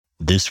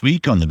This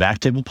week on the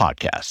Backtable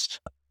Podcast.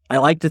 I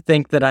like to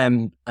think that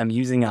I'm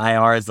using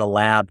IR as a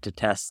lab to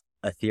test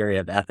a theory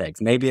of ethics.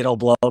 Maybe it'll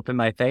blow up in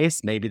my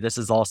face. Maybe this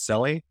is all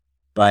silly,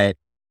 but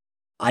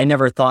I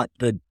never thought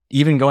that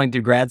even going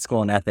through grad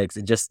school in ethics,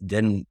 it just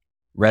didn't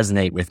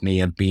resonate with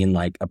me of being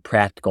like a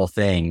practical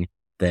thing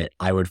that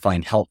I would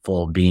find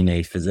helpful being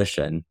a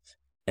physician.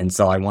 And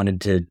so I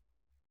wanted to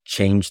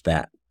change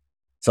that.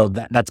 So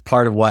that's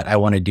part of what I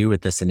want to do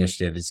with this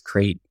initiative is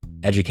create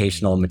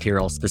educational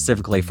material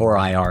specifically for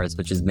IRs,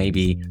 which is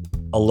maybe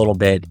a little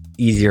bit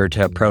easier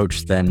to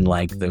approach than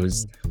like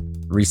those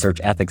research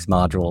ethics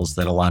modules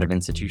that a lot of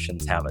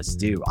institutions have us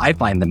do. I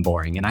find them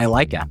boring and I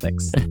like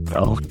ethics.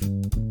 So.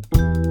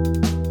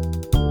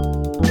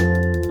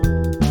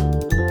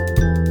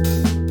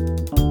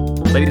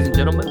 Ladies and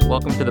gentlemen,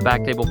 welcome to the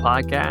Backtable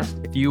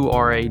Podcast. If you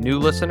are a new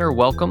listener,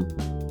 welcome.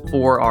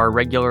 For our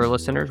regular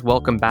listeners,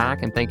 welcome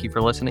back and thank you for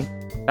listening.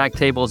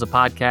 Backtable is a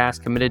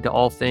podcast committed to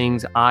all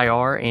things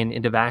IR and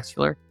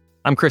endovascular.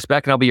 I'm Chris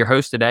Beck and I'll be your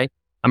host today.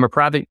 I'm a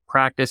private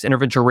practice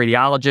interventional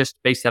radiologist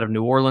based out of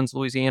New Orleans,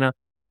 Louisiana.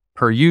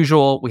 Per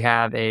usual, we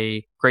have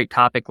a great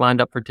topic lined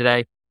up for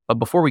today. But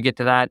before we get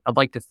to that, I'd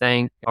like to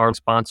thank our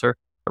sponsor,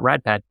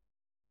 RadPad.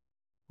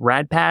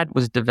 RadPad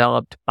was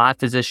developed by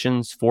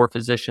physicians for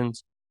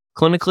physicians,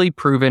 clinically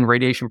proven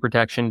radiation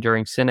protection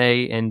during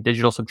Cine and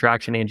digital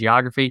subtraction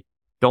angiography.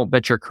 Don't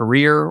bet your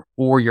career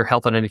or your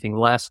health on anything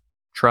less.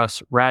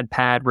 Trust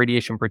RadPad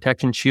radiation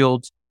protection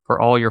shields for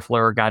all your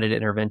fluoro-guided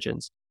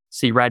interventions.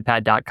 See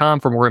radpad.com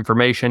for more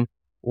information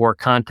or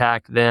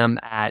contact them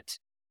at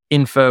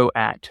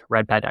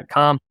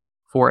info@radpad.com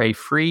for a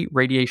free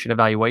radiation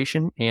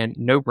evaluation and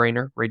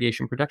no-brainer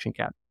radiation protection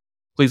cap.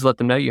 Please let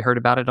them know you heard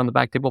about it on the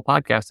Backtable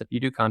Podcast if you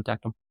do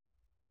contact them.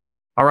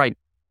 All right.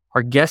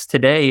 Our guest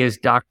today is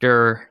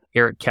Dr.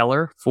 Eric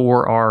Keller.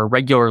 For our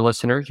regular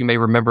listeners, you may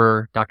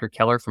remember Dr.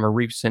 Keller from a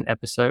recent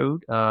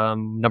episode,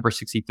 number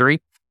 63,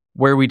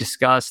 where we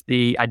discussed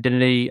the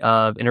identity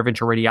of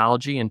interventional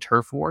radiology and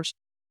turf wars.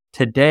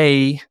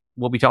 Today,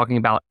 we'll be talking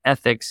about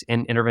ethics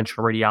in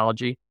interventional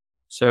radiology.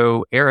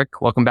 So, Eric,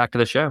 welcome back to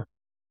the show.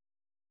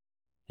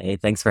 Hey,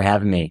 thanks for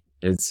having me.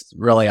 It's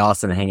really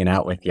awesome hanging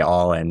out with you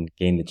all and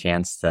getting the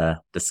chance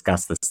to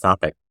discuss this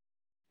topic.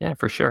 Yeah,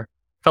 for sure.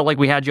 Felt like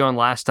we had you on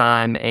last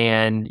time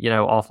and,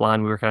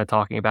 offline we were kind of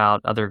talking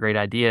about other great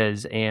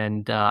ideas.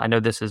 And I know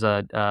this is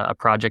a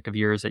project of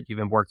yours that you've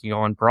been working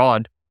on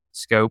broad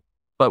scope.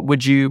 But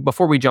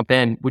before we jump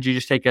in, would you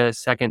just take a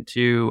second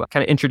to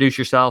kind of introduce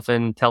yourself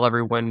and tell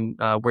everyone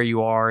where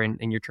you are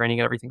and your training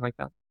and everything like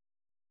that?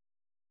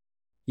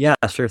 Yeah,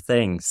 sure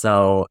thing.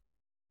 So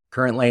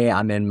currently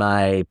I'm in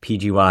my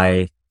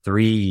PGY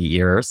 3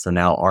 year, so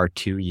now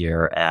R2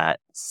 year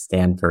at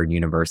Stanford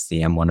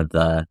University. I'm one of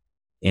the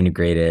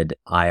integrated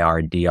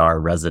IR/DR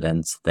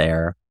residents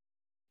there.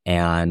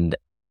 And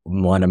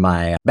one of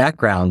my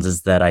backgrounds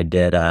is that I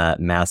did a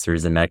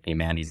master's in medical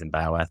humanities and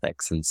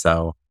bioethics. And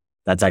so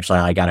that's actually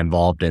how I got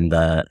involved in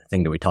the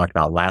thing that we talked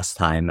about last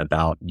time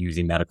about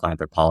using medical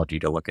anthropology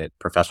to look at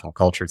professional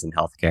cultures in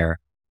healthcare.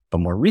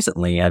 But more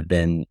recently, I've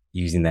been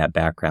using that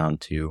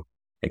background to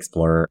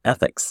explore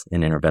ethics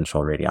in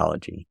interventional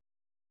radiology.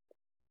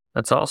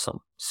 That's awesome.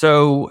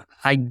 So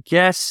I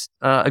guess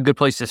a good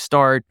place to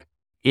start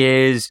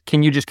is,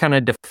 can you just kind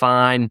of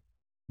define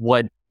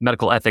what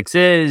medical ethics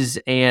is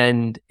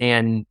and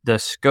the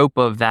scope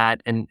of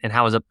that and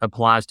how it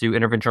applies to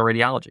interventional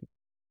radiology?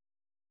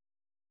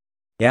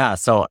 Yeah,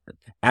 so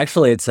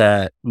actually it's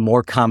a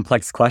more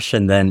complex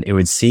question than it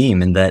would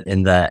seem in that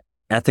in the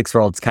ethics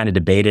world, it's kind of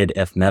debated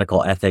if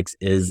medical ethics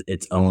is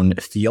its own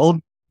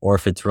field or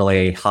if it's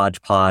really a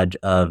hodgepodge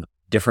of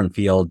different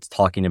fields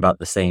talking about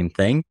the same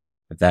thing,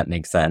 if that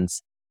makes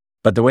sense.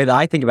 But the way that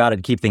I think about it,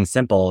 to keep things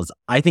simple, is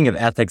I think of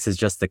ethics as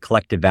just the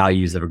collective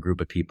values of a group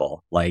of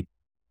people.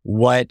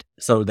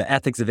 So the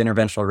ethics of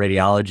interventional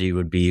radiology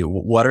would be,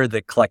 what are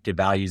the collective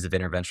values of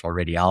interventional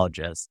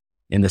radiologists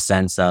in the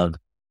sense of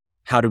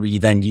how do we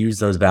then use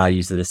those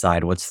values to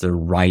decide what's the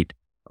right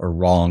or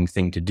wrong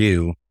thing to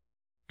do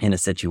in a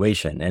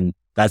situation? And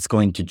that's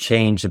going to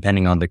change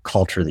depending on the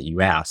culture that you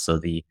ask. So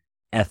the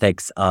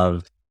ethics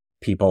of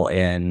people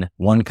in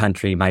one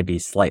country might be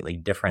slightly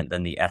different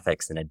than the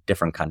ethics in a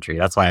different country.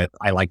 That's why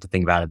I like to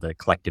think about it, the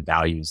collective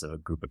values of a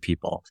group of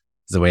people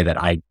is the way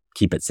that I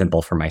keep it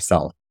simple for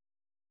myself.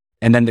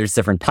 And then there's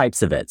different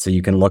types of it. So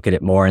you can look at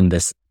it more in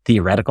this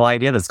theoretical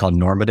idea that's called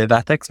normative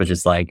ethics, which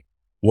is like,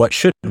 what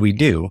should we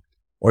do?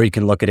 Or you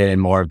can look at it in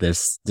more of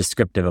this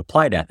descriptive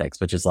applied ethics,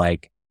 which is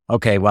like,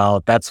 okay,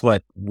 well, that's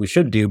what we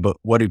should do, but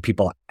what do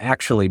people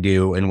actually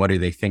do and what do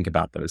they think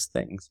about those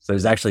things? So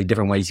there's actually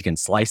different ways you can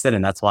slice it.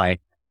 And that's why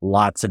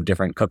lots of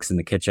different cooks in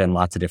the kitchen,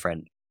 lots of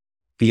different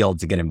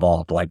fields to get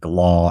involved, like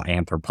law,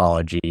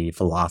 anthropology,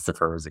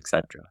 philosophers,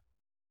 etc.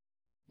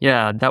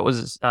 Yeah, that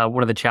was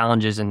one of the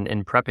challenges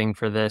in prepping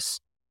for this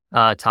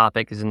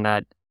topic, is in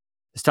that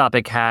this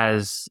topic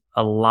has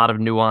a lot of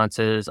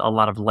nuances, a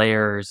lot of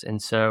layers.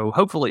 And so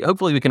hopefully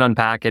we can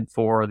unpack it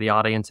for the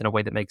audience in a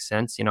way that makes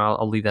sense.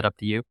 I'll leave that up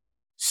to you.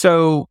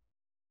 So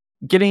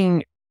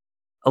getting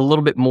a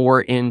little bit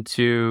more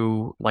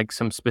into like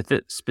some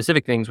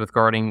specific things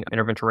regarding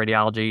interventional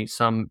radiology.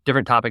 Some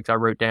different topics I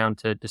wrote down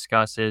to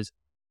discuss is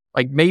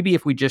like maybe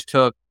if we just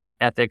took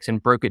ethics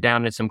and broke it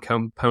down into some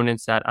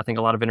components that I think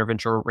a lot of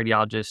interventional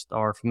radiologists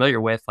are familiar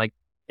with, like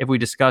if we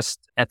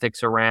discussed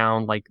ethics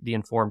around like the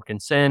informed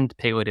consent,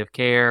 palliative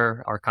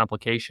care, our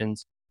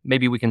complications,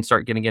 maybe we can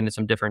start getting into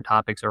some different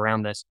topics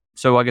around this.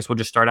 So I guess we'll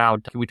just start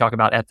out. Can we talk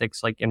about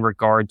ethics like in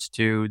regards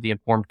to the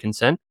informed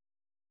consent?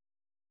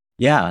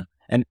 Yeah.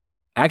 And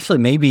actually,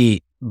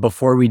 maybe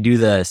before we do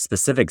the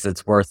specifics,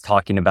 it's worth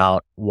talking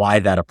about why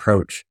that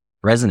approach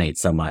resonates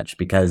so much,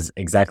 because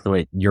exactly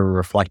what you're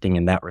reflecting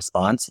in that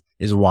response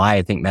is why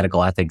I think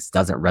medical ethics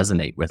doesn't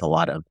resonate with a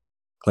lot of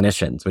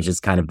clinicians, which is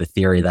kind of the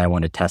theory that I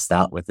want to test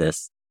out with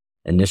this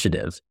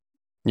initiative.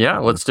 Yeah,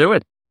 let's do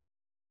it.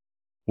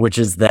 Which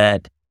is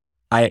that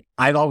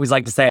I've always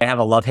liked to say I have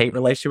a love-hate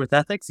relationship with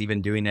ethics,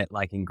 even doing it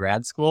like in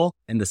grad school,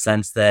 in the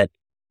sense that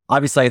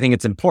obviously I think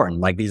it's important.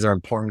 Like these are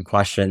important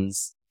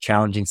questions,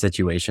 challenging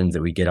situations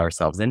that we get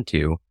ourselves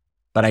into.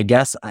 But I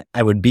guess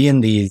I would be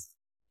in these,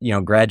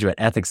 graduate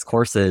ethics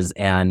courses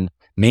and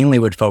mainly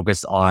would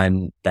focus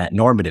on that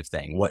normative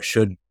thing. What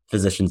should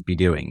physicians be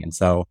doing? And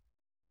so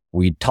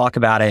we talk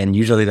about it, and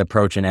usually the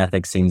approach in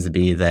ethics seems to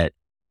be that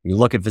we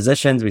look at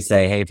physicians, we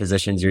say, hey,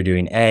 physicians, you're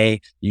doing A,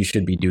 you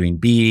should be doing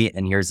B,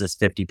 and here's this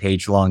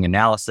 50-page long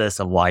analysis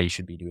of why you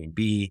should be doing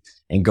B,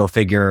 and go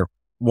figure,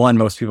 one,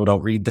 most people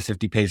don't read the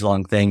 50-page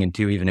long thing, and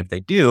two, even if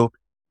they do,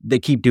 they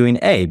keep doing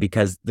A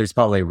because there's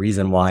probably a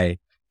reason why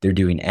they're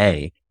doing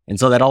A. And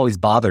so that always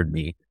bothered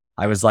me.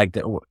 I was like,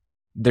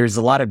 there's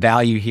a lot of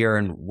value here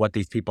in what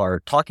these people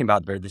are talking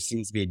about, but there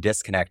seems to be a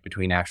disconnect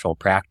between actual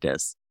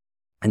practice.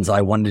 And so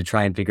I wanted to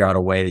try and figure out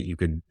a way that you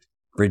could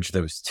bridge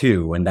those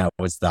two. And that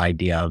was the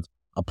idea of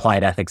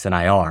applied ethics in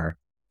IR,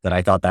 that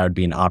I thought that would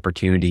be an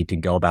opportunity to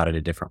go about it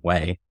a different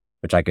way,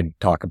 which I could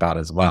talk about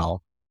as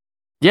well.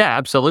 Yeah,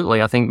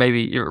 absolutely. I think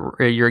maybe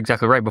you're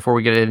exactly right. Before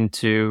we get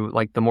into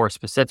like the more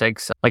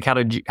specifics, like how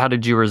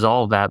did you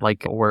resolve that?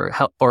 Like, or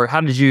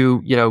how did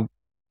you,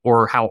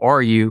 or how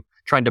are you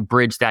trying to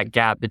bridge that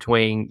gap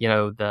between,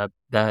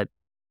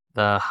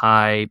 the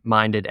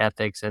high-minded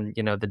ethics and,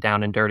 the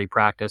down and dirty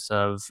practice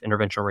of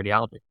interventional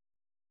radiology?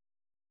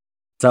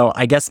 So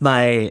I guess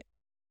my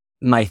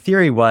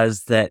theory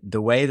was that the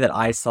way that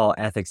I saw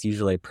ethics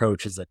usually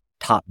approach is a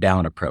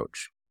top-down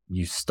approach.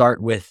 You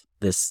start with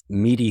this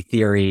meaty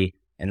theory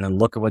and then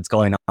look at what's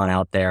going on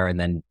out there and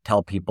then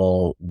tell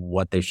people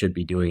what they should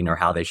be doing or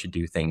how they should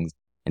do things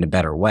in a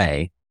better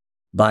way.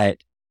 But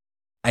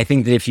I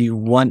think that if you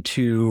want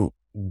to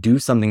do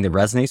something that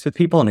resonates with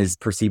people and is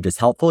perceived as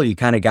helpful, you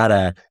kind of got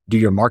to do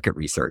your market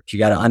research. You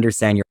got to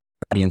understand your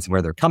audience and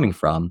where they're coming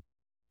from.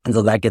 And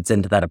so that gets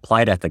into that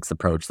applied ethics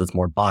approach that's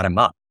more bottom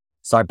up.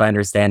 Start by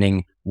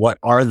understanding what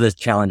are the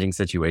challenging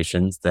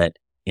situations that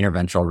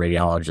interventional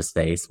radiologists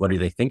face? What do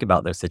they think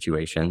about those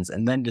situations?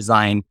 And then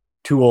design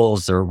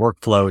tools or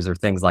workflows or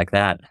things like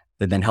that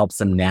then helps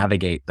them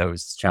navigate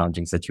those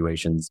challenging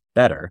situations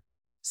better.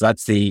 So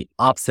that's the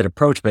opposite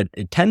approach, but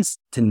it tends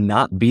to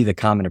not be the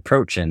common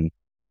approach in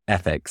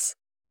ethics.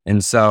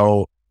 And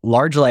so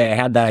largely I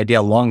had that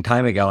idea a long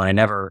time ago and I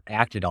never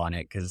acted on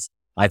it because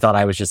I thought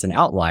I was just an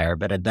outlier.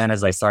 But then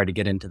as I started to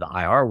get into the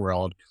IR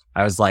world,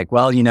 I was like,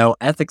 well,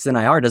 ethics in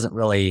IR doesn't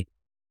really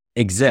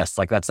exist.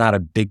 Like that's not a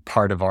big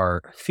part of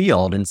our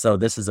field. And so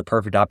this is a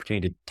perfect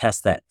opportunity to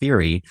test that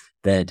theory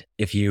that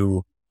if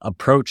you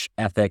approach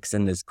ethics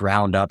in this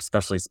ground up,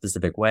 especially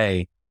specific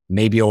way,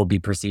 maybe it will be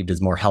perceived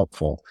as more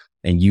helpful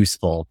and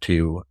useful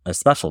to a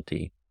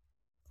specialty.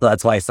 So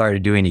that's why I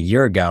started doing a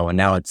year ago, and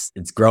now it's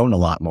grown a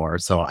lot more.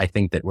 So I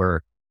think that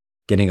we're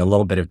getting a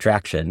little bit of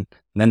traction.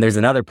 And then there's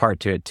another part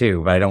to it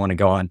too, but I don't want to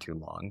go on too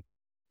long.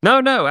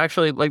 No,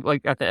 actually,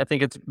 I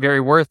think it's very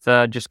worth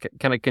just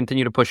kind of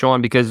continue to push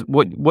on, because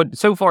what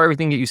so far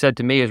everything that you said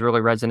to me has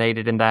really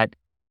resonated in that,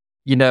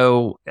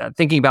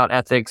 thinking about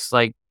ethics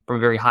like from a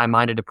very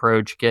high-minded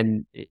approach,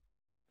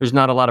 there's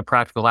not a lot of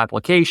practical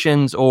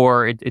applications,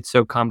 or it's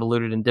so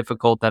convoluted and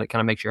difficult that it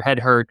kind of makes your head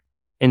hurt.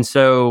 And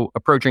so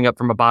approaching up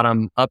from a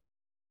bottom up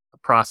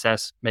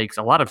process makes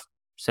a lot of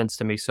sense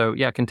to me. So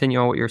yeah, continue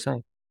on what you're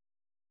saying.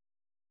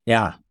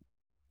 Yeah.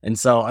 And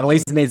so at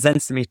least it made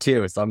sense to me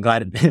too. So I'm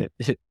glad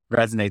it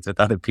resonates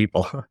with other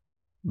people.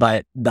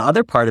 But the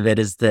other part of it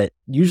is that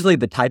usually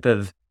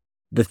the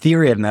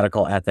theory of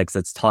medical ethics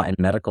that's taught in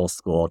medical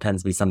school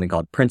tends to be something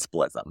called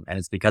principalism. And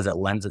it's because it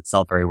lends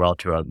itself very well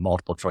to a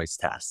multiple choice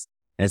test.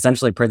 And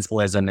essentially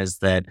principalism is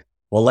that,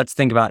 well, let's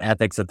think about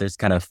ethics, that there's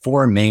kind of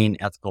four main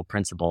ethical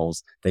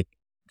principles that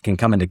can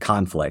come into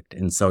conflict.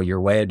 And so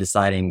your way of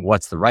deciding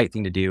what's the right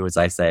thing to do is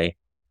I say,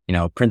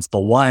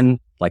 principle one,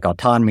 like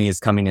autonomy, is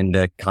coming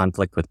into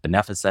conflict with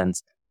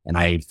beneficence. And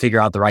I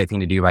figure out the right thing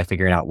to do by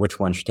figuring out which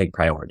one should take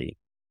priority.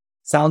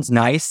 Sounds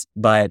nice,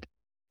 but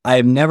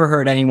I've never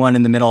heard anyone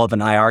in the middle of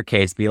an IR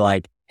case be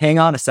like, hang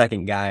on a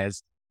second,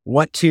 guys.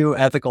 What two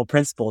ethical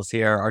principles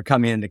here are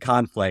coming into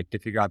conflict to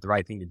figure out the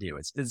right thing to do?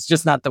 It's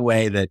just not the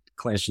way that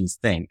clinicians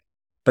think.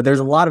 But there's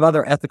a lot of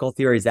other ethical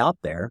theories out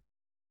there.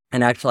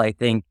 And actually, I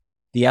think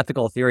the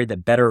ethical theory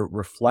that better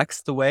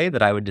reflects the way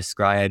that I would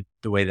describe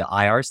the way the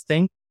IRs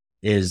think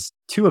is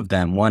two of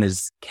them. One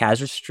is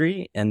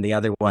casuistry and the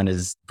other one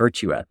is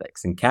virtue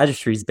ethics. And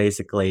casuistry is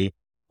basically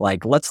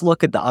like, let's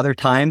look at the other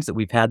times that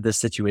we've had this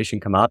situation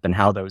come up and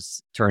how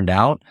those turned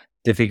out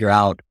to figure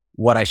out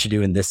what I should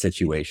do in this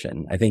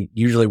situation. I think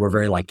usually we're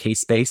very like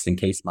case-based and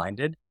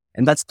case-minded,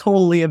 and that's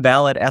totally a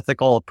valid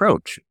ethical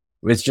approach.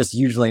 It's just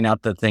usually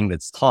not the thing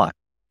that's taught.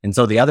 And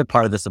so the other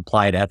part of this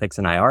applied ethics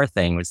and IR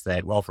thing was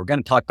that, well, if we're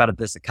going to talk about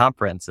this at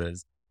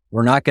conferences,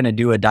 we're not going to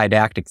do a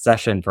didactic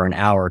session for an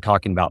hour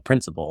talking about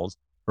principles.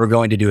 We're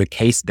going to do a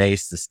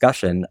case-based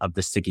discussion of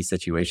the sticky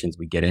situations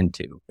we get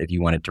into if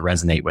you want it to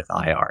resonate with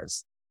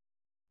IRs.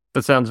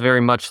 That sounds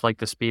very much like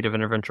the speed of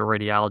interventional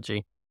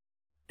radiology.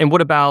 And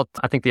what about,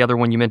 I think the other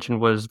one you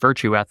mentioned was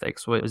virtue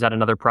ethics. Is that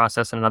another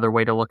process and another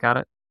way to look at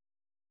it?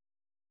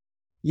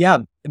 Yeah,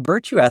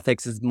 virtue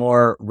ethics is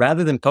more,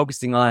 rather than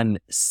focusing on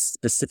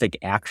specific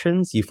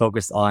actions, you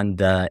focus on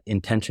the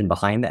intention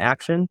behind the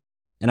action.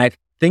 And I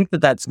think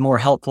that that's more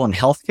helpful in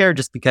healthcare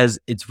just because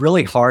it's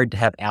really hard to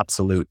have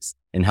absolutes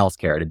in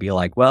healthcare to be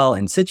like, well,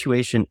 in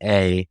situation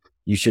A,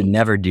 you should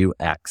never do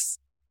X.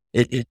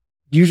 It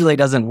usually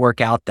doesn't work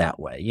out that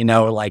way.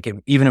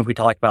 Even if we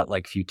talk about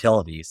like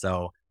futility.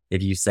 So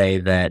if you say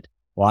that,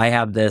 well, I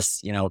have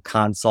this,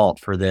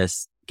 consult for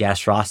this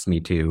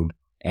gastrostomy tube,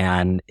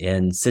 and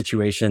in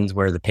situations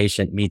where the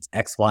patient meets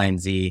X, Y, and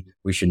Z,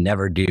 we should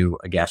never do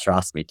a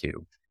gastrostomy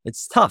tube.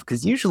 It's tough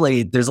because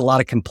usually there's a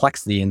lot of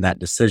complexity in that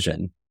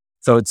decision.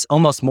 So it's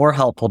almost more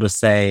helpful to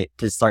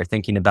start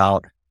thinking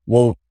about,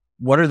 well,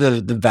 what are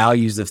the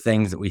values of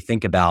things that we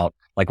think about?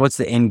 Like, what's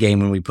the end game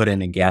when we put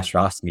in a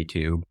gastrostomy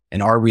tube?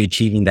 And are we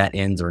achieving that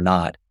ends or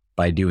not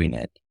by doing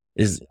it?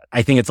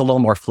 I think it's a little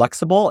more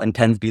flexible and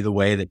tends to be the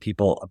way that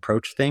people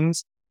approach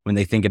things when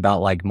they think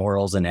about like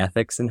morals and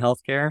ethics in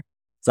healthcare.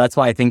 So that's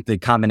why I think the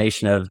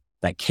combination of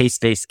that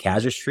case-based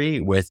casuistry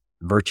with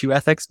virtue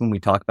ethics when we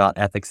talk about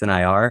ethics and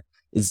IR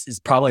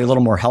is probably a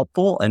little more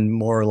helpful and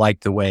more like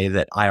the way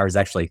that IRs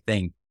actually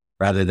think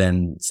rather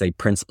than, say,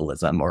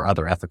 principlism or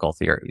other ethical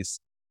theories.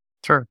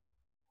 Sure.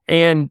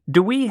 And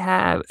do we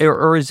have,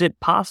 or is it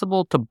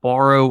possible to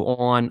borrow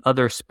on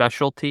other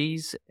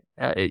specialties?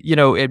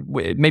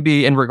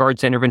 Maybe in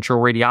regards to interventional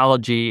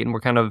radiology, and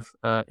we're kind of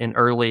in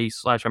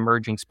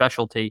early/emerging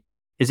specialty.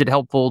 Is it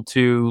helpful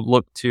to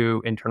look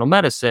to internal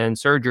medicine,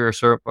 surgery,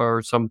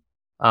 or some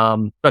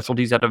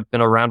specialties that have been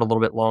around a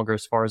little bit longer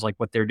as far as like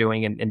what they're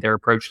doing and their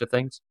approach to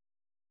things?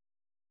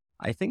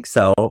 I think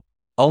so.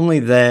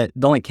 The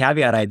only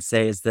caveat I'd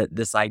say is that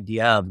this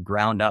idea of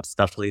ground up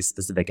specialty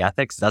specific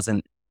ethics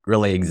doesn't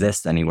really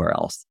exist anywhere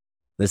else.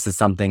 This is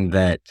something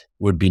that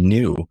would be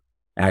new,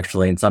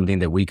 actually, and something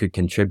that we could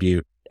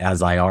contribute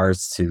as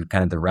IRs to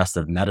kind of the rest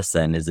of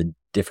medicine is a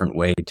different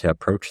way to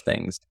approach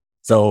things.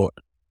 So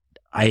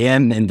I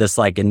am in this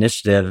like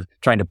initiative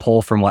trying to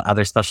pull from what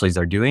other specialties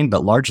are doing,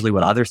 but largely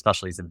what other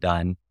specialties have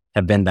done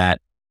have been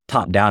that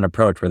top-down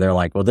approach where they're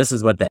like, well, this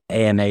is what the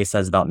AMA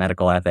says about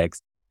medical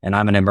ethics, and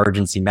I'm an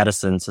emergency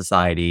medicine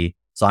society,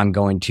 so I'm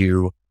going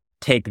to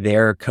take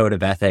their code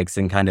of ethics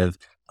and kind of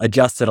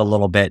adjust it a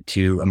little bit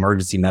to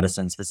emergency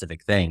medicine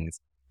specific things.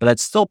 But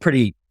that's still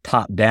pretty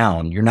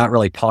top-down. You're not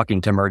really talking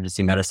to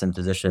emergency medicine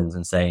physicians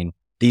and saying,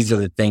 these are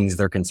the things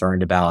they're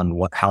concerned about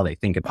and how they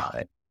think about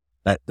it.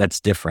 That's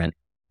different.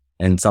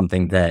 And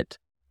something that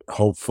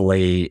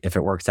hopefully, if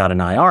it works out in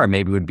IR,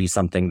 maybe would be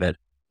something that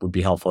would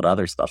be helpful to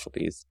other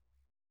specialties.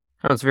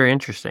 That's very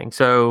interesting.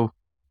 So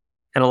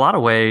in a lot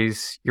of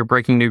ways, you're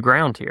breaking new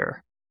ground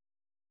here.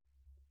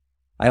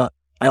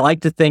 I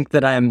like to think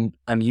that I'm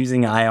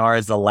using IR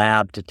as a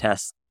lab to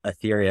test a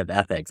theory of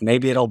ethics.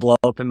 Maybe it'll blow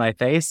up in my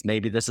face.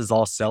 Maybe this is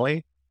all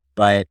silly,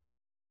 but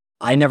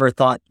I never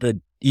thought that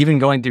even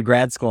going through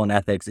grad school in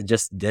ethics, it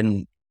just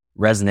didn't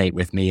resonate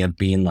with me of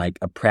being like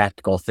a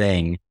practical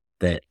thing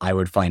that I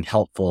would find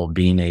helpful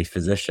being a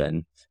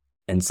physician.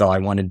 And so I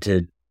wanted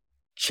to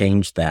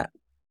change that.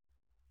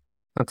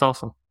 That's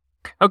awesome.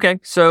 Okay,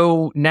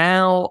 so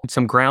now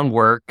some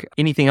groundwork.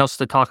 Anything else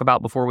to talk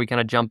about before we kind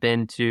of jump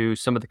into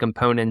some of the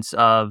components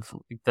of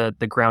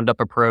the ground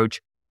up approach,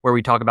 where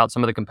we talk about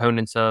some of the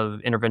components of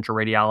interventional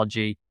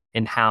radiology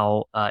and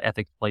how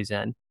ethics plays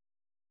in?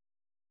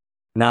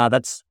 Nah,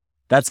 that's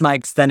my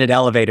extended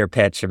elevator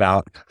pitch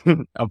about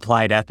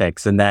applied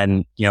ethics. And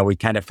then, we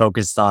kind of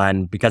focused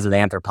on, because of the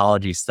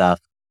anthropology stuff,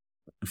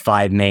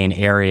 5 main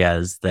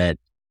areas that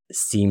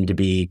seem to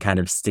be kind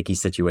of sticky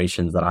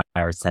situations that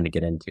IRs tend to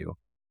get into.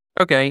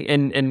 Okay.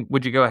 And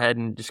would you go ahead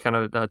and just kind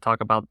of talk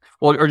about,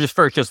 or just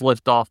first just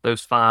lift off those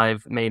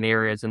 5 main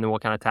areas and then we'll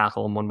kind of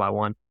tackle them one by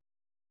one?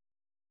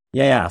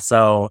 Yeah.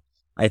 So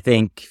I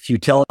think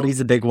futility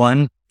is a big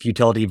one.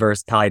 Futility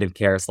versus palliative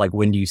care. It's like,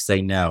 when do you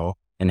say no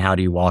and how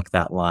do you walk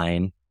that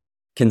line?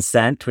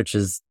 Consent, which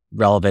is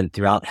relevant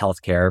throughout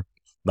healthcare,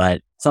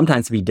 but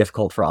sometimes can be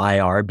difficult for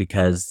IR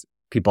because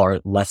people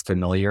are less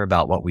familiar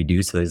about what we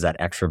do. So there's that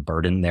extra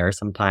burden there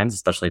sometimes,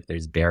 especially if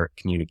there's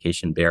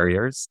communication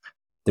barriers.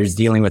 There's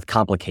dealing with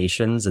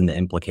complications and the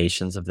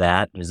implications of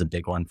that is a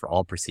big one for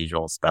all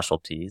procedural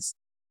specialties.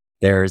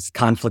 There's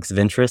conflicts of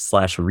interest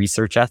 /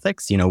 research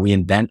ethics. We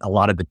invent a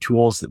lot of the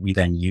tools that we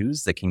then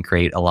use that can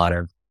create a lot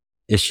of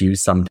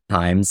issues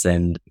sometimes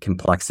and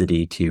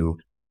complexity to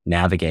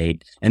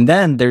navigate. And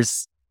then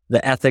there's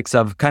the ethics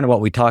of kind of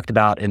what we talked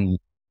about in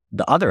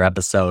the other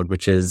episode,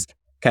 which is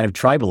kind of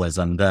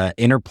tribalism, the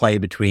interplay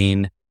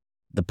between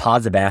the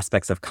positive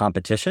aspects of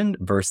competition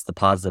versus the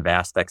positive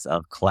aspects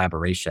of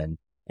collaboration,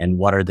 and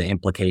what are the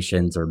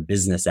implications or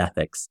business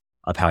ethics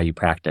of how you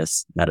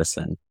practice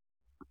medicine.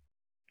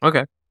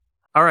 Okay.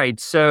 All right.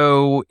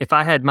 So if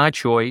I had my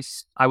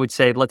choice, I would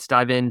say let's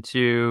dive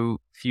into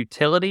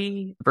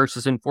futility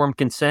versus informed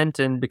consent.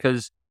 And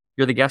because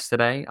you're the guest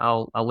today,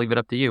 I'll leave it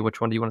up to you.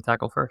 Which one do you want to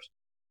tackle first?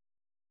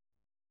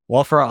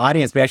 Well, for our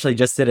audience, we actually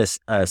just did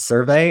a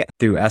survey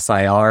through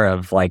SIR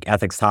of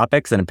ethics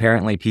topics, and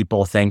apparently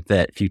people think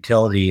that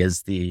futility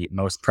is the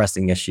most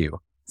pressing issue.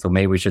 So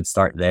maybe we should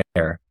start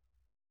there.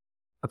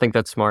 I think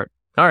that's smart.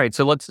 All right,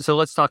 so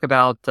let's talk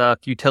about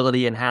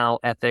futility and how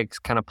ethics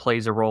kind of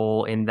plays a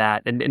role in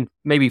that. And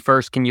maybe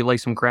first, can you lay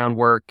some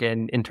groundwork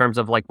in terms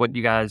of what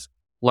you guys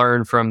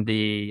learned from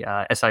the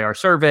SIR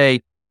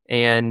survey,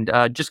 and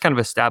just kind of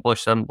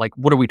establish some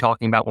what are we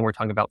talking about when we're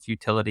talking about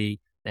futility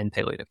and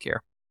palliative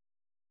care?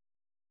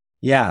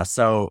 Yeah,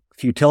 so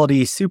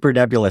futility, super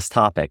nebulous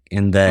topic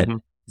in that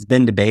it's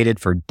been debated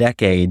for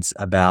decades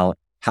about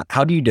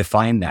how do you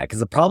define that?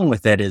 Because the problem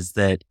with it is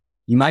that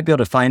you might be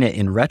able to find it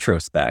in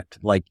retrospect.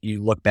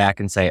 You look back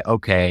and say,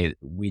 okay,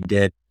 we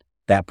did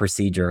that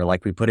procedure,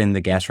 we put in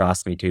the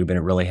gastrostomy tube and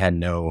it really had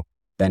no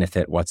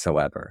benefit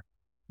whatsoever.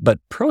 But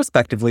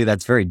prospectively,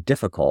 that's very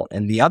difficult.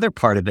 And the other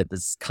part of it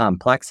that's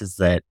complex is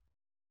that,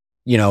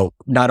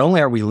 not only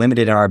are we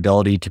limited in our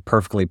ability to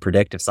perfectly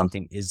predict if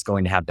something is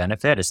going to have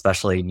benefit,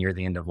 especially near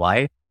the end of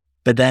life,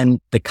 but then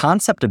the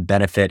concept of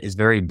benefit is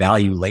very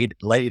value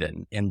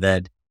laden in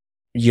that,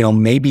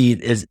 maybe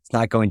it's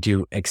not going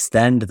to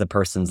extend the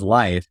person's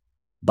life,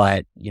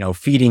 but,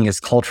 feeding is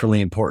culturally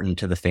important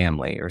to the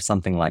family or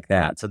something like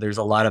that. So there's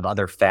a lot of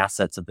other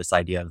facets of this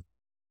idea of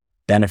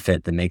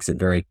benefit that makes it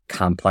very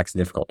complex and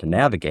difficult to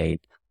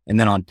navigate. And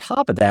then on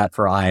top of that,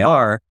 for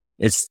IR,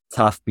 it's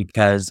tough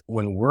because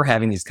when we're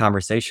having these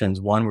conversations,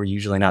 one, we're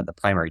usually not the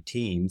primary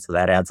team, so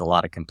that adds a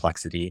lot of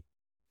complexity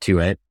to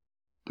it.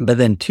 But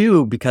then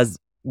two, because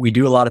we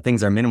do a lot of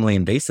things that are minimally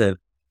invasive,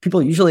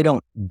 people usually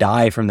don't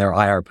die from their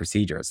IR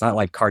procedure. It's not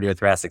like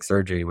cardiothoracic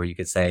surgery where you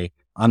could say,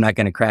 I'm not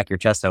going to crack your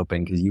chest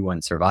open because you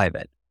wouldn't survive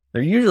it.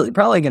 They're usually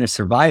probably going to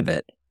survive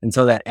it. And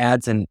so that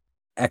adds an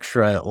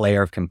extra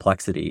layer of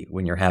complexity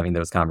when you're having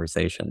those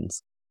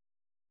conversations.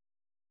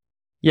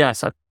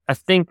 Yes, I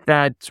think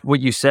that what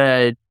you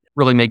said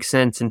really makes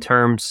sense in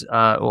terms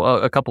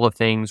a couple of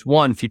things.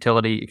 One,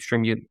 futility,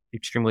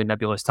 extremely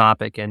nebulous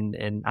topic,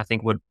 and I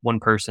think what one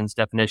person's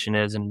definition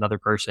is and another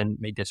person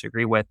may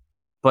disagree with.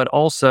 But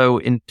also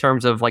in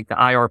terms of the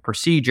IR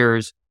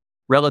procedures,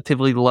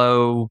 relatively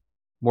low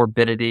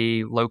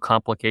morbidity, low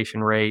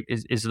complication rate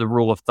is the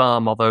rule of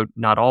thumb, although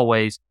not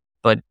always,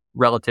 but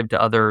relative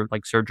to other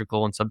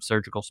surgical and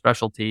subsurgical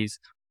specialties.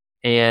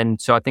 And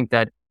so I think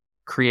that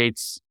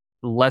creates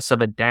less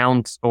of a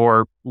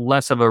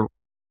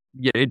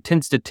it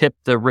tends to tip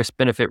the risk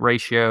benefit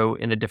ratio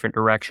in a different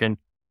direction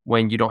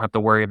when you don't have to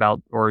worry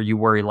about, or you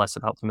worry less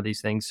about some of these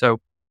things.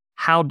 So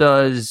how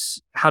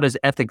does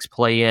ethics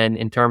play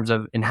in terms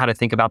of how to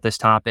think about this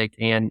topic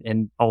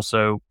and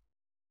also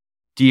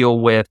deal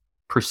with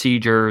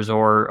procedures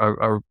or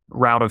a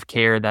route of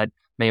care that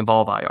may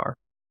involve IR?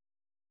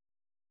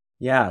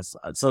 Yes.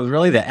 So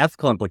really the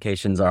ethical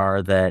implications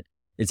are that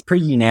it's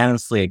pretty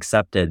unanimously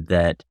accepted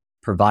that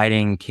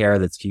providing care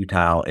that's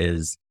futile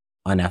is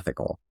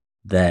unethical.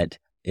 That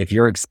if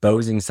you're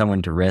exposing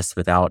someone to risk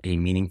without a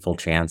meaningful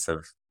chance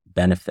of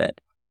benefit,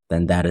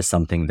 then that is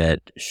something that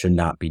should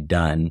not be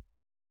done,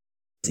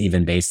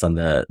 even based on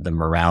the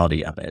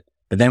morality of it.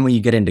 But then when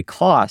you get into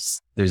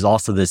costs, there's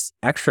also this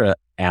extra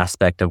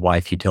aspect of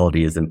why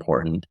futility is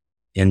important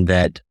in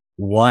that,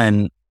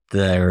 one,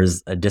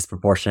 there's a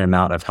disproportionate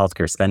amount of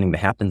healthcare spending that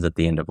happens at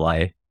the end of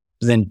life.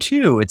 But then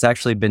two, it's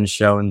actually been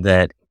shown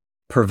that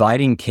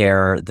providing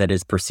care that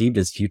is perceived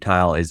as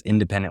futile is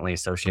independently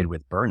associated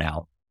with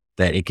burnout,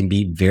 that it can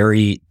be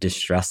very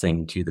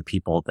distressing to the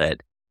people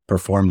that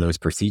perform those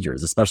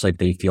procedures, especially if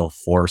they feel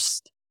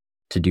forced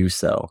to do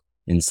so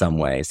in some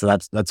way. So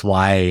that's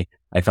why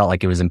I felt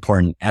like it was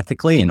important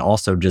ethically and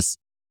also just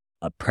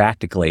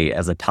practically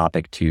as a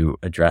topic to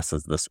address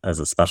as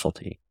a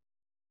specialty.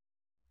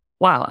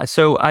 Wow.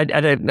 So I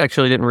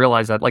actually didn't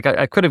realize that.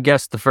 I could have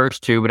guessed the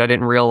first two, but I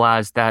didn't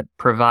realize that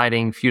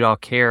providing futile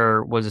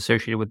care was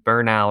associated with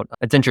burnout.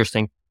 It's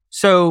interesting.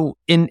 So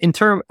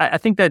I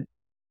think that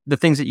the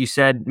things that you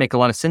said make a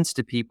lot of sense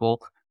to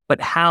people, but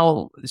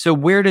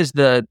where does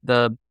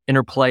the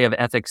interplay of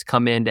ethics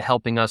come into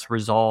helping us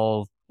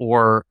resolve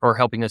or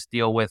helping us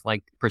deal with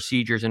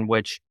procedures in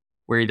which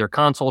we're either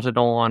consulted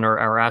on or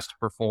are asked to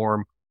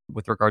perform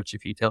with regards to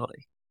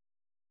futility?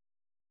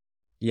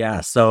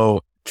 Yeah.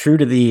 So true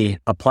to the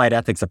applied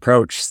ethics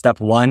approach, step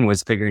one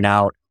was figuring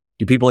out,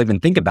 do people even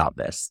think about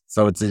this?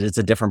 So it's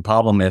a different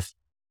problem if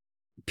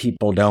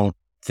people don't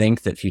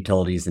think that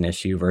futility is an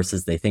issue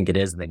versus they think it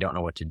is and they don't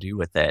know what to do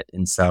with it.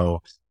 And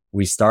so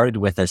we started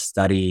with a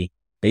study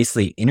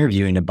basically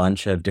interviewing a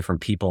bunch of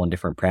different people and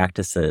different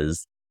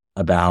practices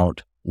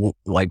about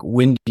like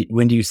when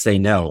do you say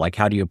no? Like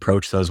how do you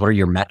approach those? What are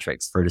your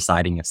metrics for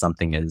deciding if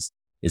something is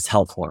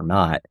helpful or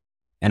not?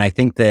 And I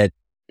think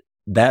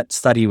that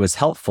study was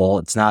helpful.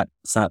 It's not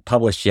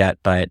published yet,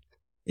 but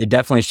it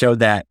definitely showed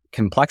that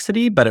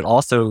complexity, but it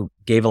also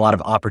gave a lot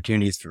of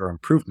opportunities for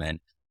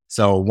improvement.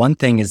 So one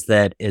thing is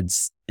that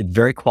it's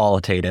very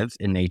qualitative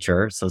in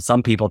nature. So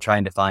some people try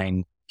and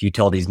define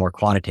futility is more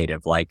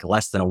quantitative, like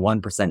less than a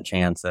 1%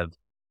 chance of,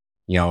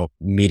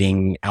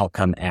 meeting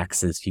outcome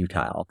X is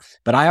futile.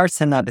 But IRs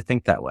tend not to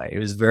think that way.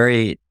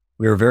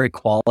 We were very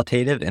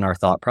qualitative in our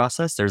thought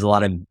process. There's a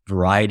lot of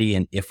variety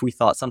in if we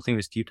thought something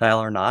was futile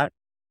or not.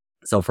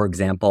 So for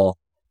example,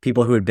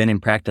 people who had been in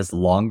practice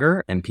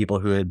longer and people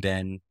who had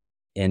been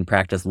in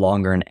practice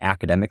longer in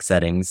academic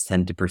settings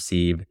tend to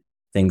perceive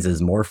things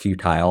as more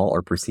futile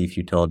or perceive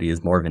futility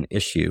as more of an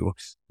issue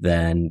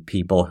than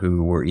people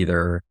who were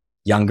either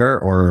younger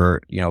or,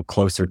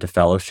 closer to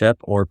fellowship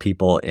or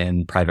people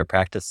in private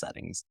practice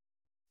settings.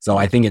 So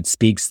I think it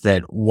speaks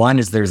that one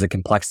is there's a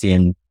complexity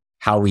in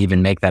how we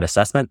even make that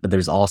assessment, but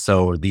there's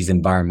also these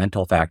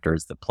environmental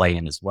factors that play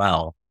in as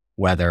well,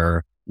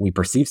 whether we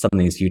perceive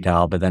something as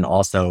futile, but then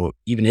also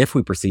even if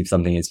we perceive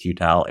something as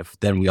futile, if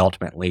then we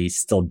ultimately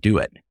still do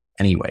it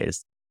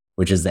anyways,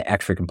 which is the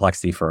extra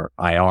complexity for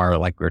IR,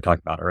 like we were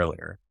talking about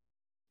earlier.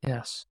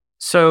 Yes.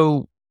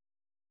 So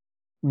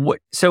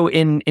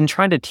in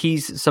trying to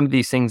tease some of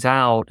these things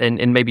out,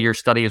 and maybe your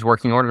study is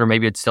working on it, or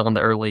maybe it's still in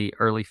the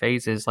early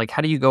phases, like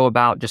how do you go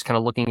about just kind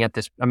of looking at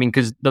this? I mean,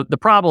 because the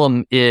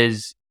problem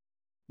is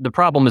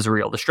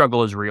real, the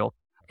struggle is real.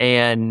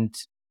 And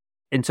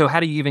so how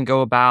do you even go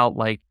about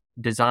like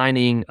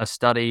designing a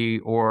study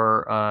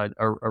or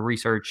a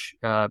research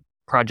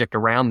project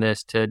around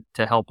this to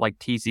help like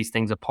tease these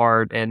things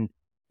apart and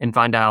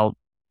find out,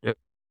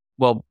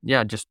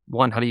 just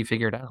one, how do you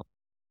figure it out?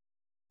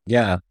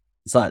 Yeah.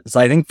 So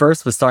I think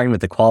first was starting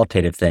with the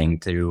qualitative thing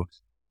to,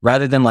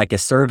 rather than like a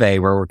survey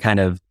where we're kind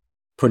of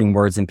putting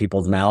words in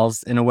people's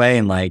mouths in a way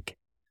and like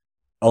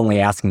only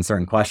asking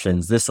certain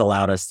questions, this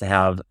allowed us to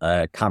have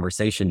a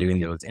conversation doing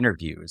those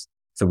interviews.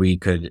 So we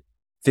could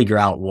figure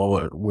out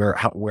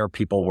where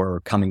people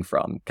were coming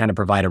from, kind of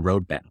provide a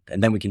roadmap,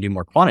 and then we can do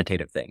more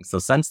quantitative things. So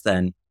since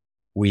then,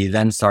 we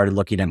then started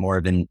looking at more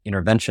of an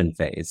intervention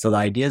phase. So the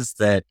idea is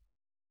that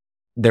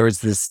there was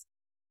this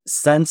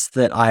sense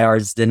that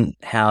IRs didn't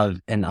have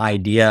an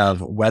idea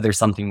of whether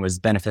something was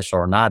beneficial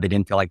or not. They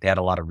didn't feel like they had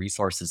a lot of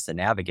resources to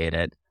navigate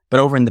it. But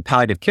over in the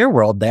palliative care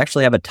world, they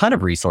actually have a ton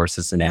of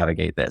resources to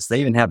navigate this.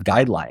 They even have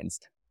guidelines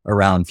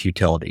around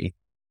futility.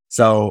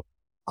 So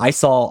I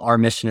saw our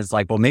mission as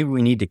like, well, maybe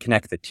we need to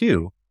connect the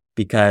two,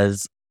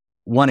 because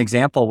one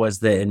example was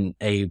that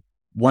in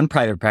one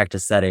private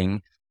practice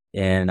setting,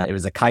 and it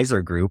was a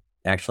Kaiser group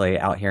actually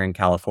out here in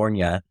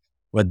California,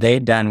 what they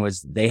had done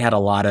was they had a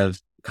lot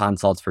of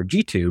consults for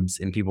G-tubes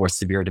in people with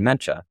severe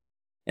dementia.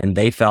 And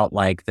they felt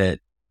like that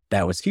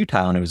was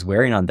futile and it was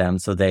wearing on them.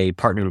 So they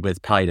partnered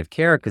with palliative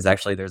care, because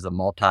actually there's a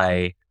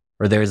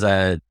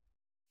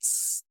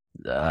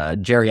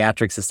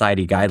geriatric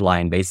society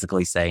guideline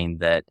basically saying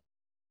that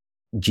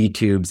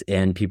G-tubes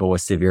in people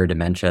with severe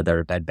dementia that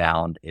are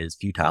bedbound is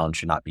futile and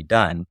should not be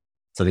done.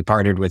 So they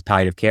partnered with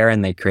palliative care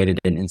and they created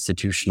an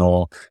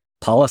institutional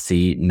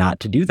policy not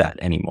to do that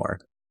anymore.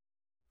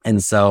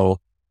 And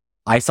so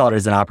I saw it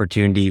as an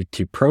opportunity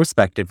to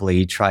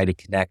prospectively try to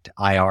connect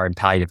IR and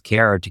palliative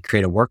care to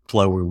create a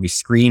workflow where we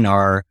screen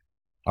our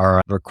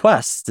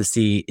requests to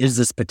see, is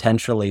this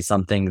potentially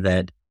something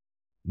that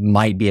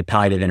might be a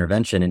palliative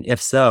intervention? And if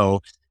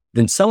so,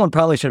 then someone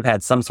probably should have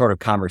had some sort of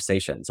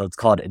conversation. So it's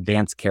called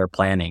advanced care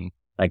planning.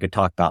 I could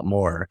talk about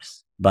more,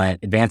 but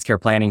advanced care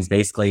planning is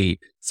basically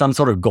some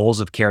sort of goals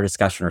of care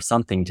discussion or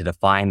something to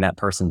define that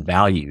person's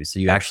values. So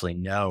you actually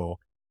know,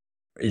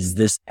 is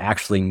this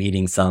actually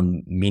meeting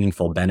some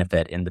meaningful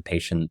benefit in the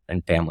patient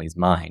and family's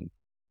mind?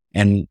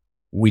 And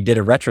we did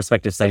a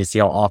retrospective study to see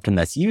how often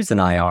that's used in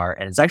IR,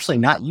 and it's actually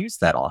not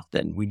used that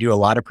often. We do a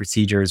lot of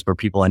procedures where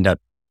people end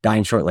up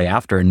dying shortly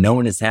after, and no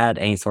one has had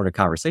any sort of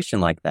conversation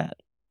like that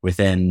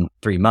within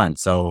 3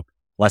 months. So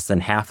less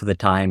than half of the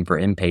time for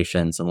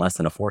inpatients and less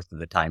than a fourth of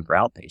the time for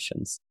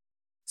outpatients.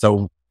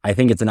 So I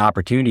think it's an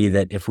opportunity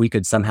that if we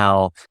could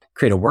somehow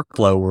create a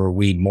workflow where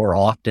we more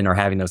often are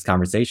having those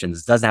conversations,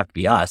 it doesn't have to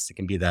be us. It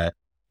can be the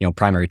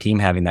primary team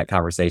having that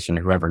conversation,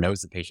 or whoever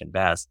knows the patient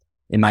best.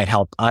 It might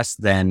help us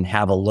then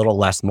have a little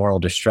less moral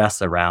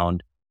distress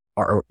around,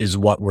 or is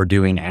what we're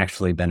doing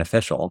actually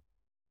beneficial,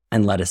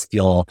 and let us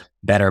feel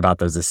better about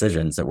those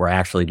decisions, that we're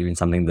actually doing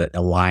something that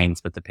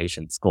aligns with the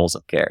patient's goals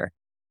of care.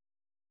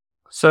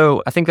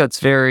 So I think that's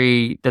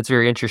very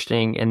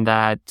interesting in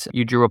that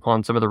you drew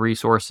upon some of the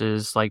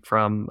resources, like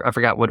from, I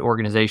forgot what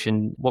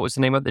organization, what was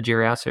the name of the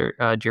geriatric?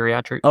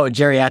 Oh,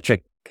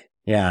 geriatric.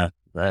 Yeah.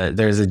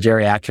 There's a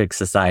geriatric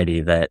society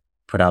that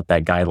put out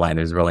that guideline. It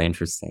was really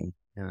interesting.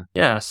 Yeah.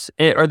 Yes.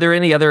 Are there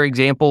any other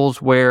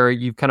examples where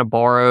you've kind of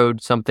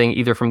borrowed something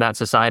either from that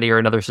society or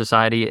another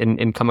society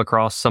and come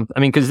across something? I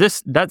mean,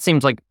 because that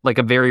seems like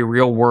a very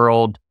real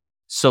world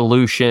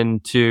solution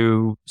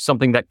to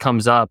something that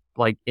comes up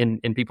like in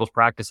people's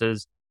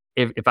practices.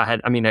 If I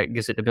had, I mean, I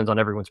guess it depends on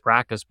everyone's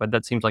practice, but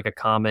that seems like a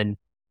common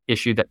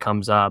issue that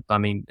comes up. I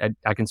mean,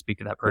 I can speak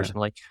to that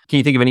personally. Yeah. Can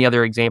you think of any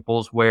other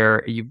examples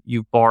where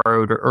you've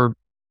borrowed or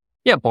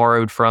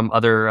borrowed from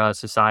other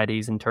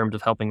societies in terms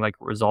of helping like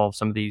resolve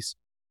some of these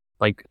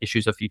like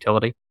issues of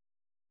futility?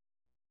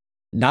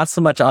 Not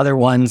so much other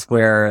ones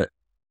where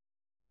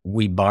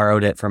we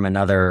borrowed it from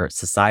another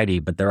society,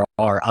 but there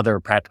are other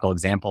practical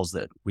examples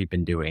that we've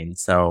been doing.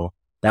 So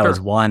that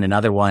was one.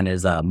 Another one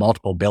is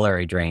multiple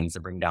biliary drains to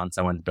bring down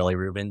someone's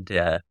bilirubin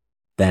to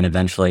then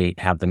eventually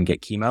have them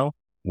get chemo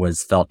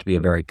was felt to be a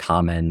very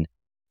common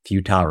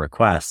futile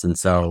request. And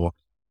so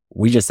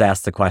we just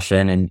asked the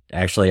question, and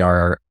actually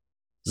we're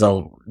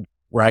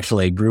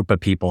actually a group of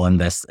people in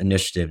this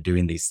initiative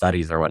doing these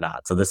studies or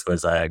whatnot. So this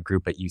was a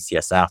group at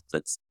UCSF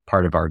that's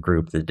part of our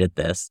group that did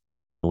this,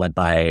 led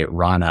by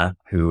Rana,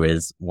 who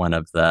is one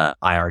of the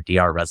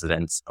IRDR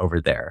residents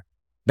over there.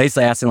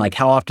 Basically asking like,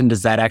 how often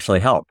does that actually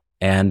help?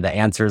 And the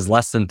answer is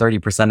less than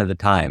 30% of the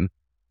time.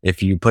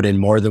 If you put in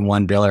more than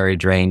one biliary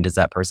drain, does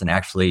that person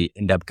actually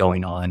end up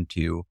going on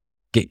to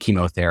get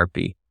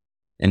chemotherapy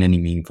in any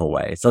meaningful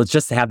way? So it's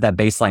just to have that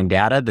baseline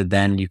data that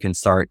then you can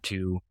start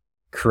to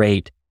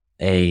create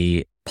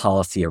a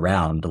policy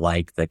around,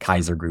 like the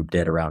Kaiser group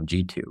did around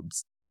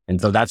G-tubes. And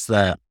so that's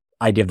the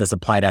idea of this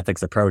applied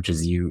ethics approach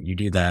is you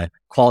do the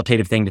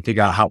qualitative thing to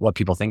figure out what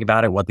people think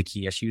about it, what the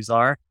key issues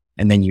are,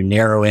 and then you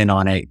narrow in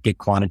on it, get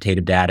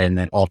quantitative data, and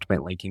then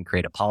ultimately can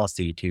create a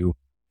policy to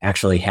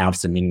actually have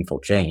some meaningful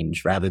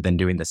change rather than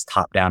doing this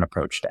top-down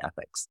approach to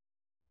ethics.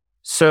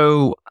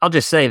 So I'll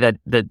just say that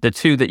the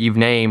two that you've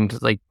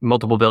named, like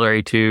multiple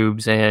biliary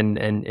tubes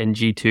and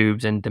G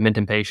tubes and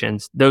Dementum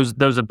patients, those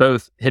have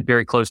both hit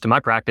very close to my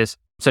practice.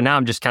 So now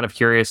I'm just kind of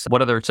curious,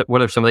 what are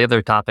some of the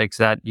other topics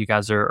that you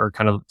guys are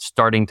kind of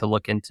starting to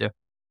look into?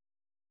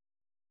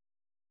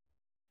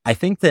 I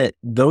think that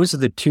those are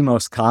the two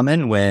most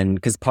common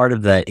because part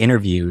of the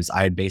interviews,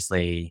 I'd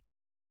basically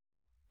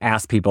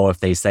ask people if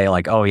they say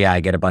like, oh yeah, I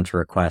get a bunch of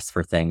requests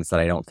for things that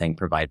I don't think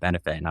provide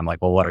benefit. And I'm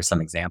like, well, what are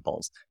some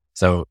examples?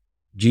 So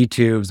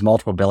G-tubes,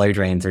 multiple biliary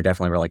drains are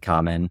definitely really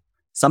common.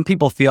 Some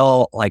people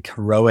feel like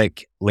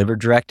heroic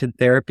liver-directed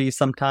therapy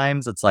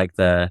sometimes. It's like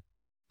the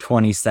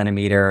 20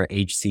 centimeter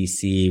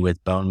HCC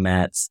with bone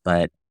mets,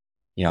 but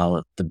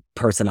the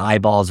person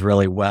eyeballs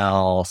really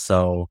well.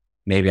 So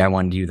maybe I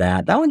want to do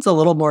that. That one's a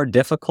little more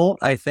difficult,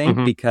 I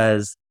think,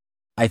 because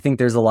I think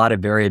there's a lot of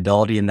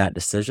variability in that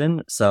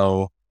decision.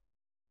 So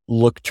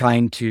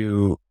trying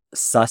to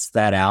suss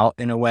that out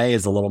in a way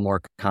is a little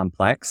more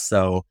complex.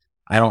 So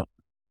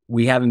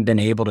we haven't been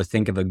able to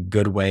think of a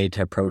good way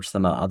to approach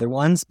some other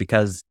ones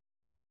because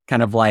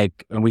kind of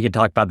like, and we could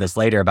talk about this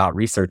later about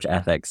research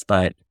ethics,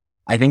 but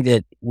I think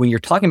that when you're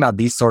talking about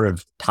these sort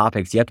of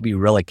topics, you have to be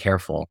really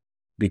careful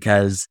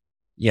because,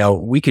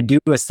 we could do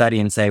a study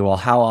and say, well,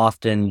 how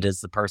often does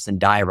the person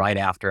die right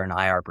after an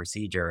IR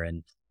procedure?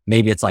 And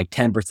maybe it's like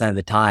 10% of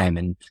the time.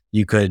 And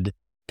you could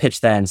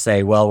pitch that and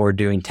say, well, we're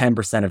doing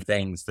 10% of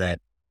things that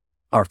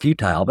are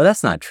futile, but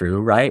that's not true,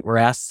 right? We're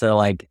asked to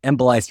like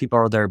embolize people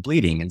or they're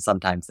bleeding and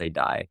sometimes they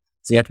die.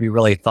 So you have to be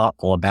really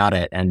thoughtful about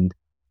it. And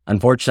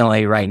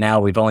unfortunately, right now,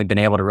 we've only been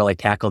able to really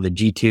tackle the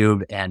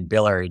G-tube and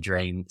biliary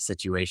drain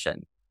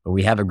situation. But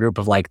we have a group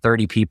of like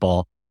 30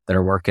 people that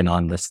are working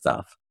on this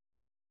stuff.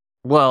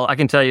 Well, I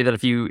can tell you that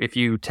if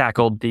you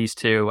tackled these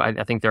two,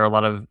 I think there are a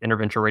lot of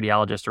interventional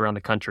radiologists around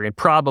the country, and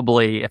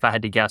probably, if I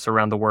had to guess,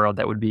 around the world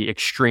that would be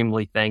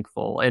extremely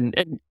thankful.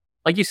 And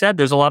like you said,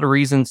 there's a lot of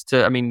reasons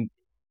to, I mean,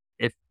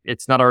 if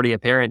it's not already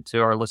apparent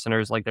to our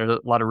listeners, like there's a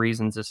lot of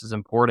reasons this is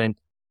important.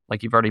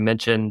 Like you've already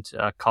mentioned,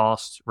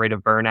 cost, rate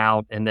of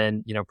burnout, and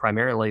then,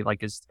 primarily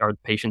like are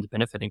patients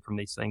benefiting from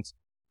these things?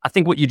 I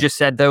think what you just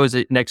said, though, is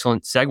an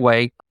excellent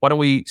segue. Why don't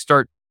we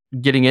start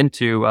getting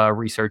into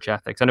research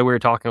ethics? I know we were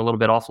talking a little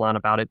bit offline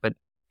about it, but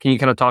can you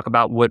kind of talk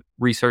about what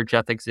research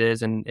ethics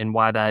is and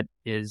why that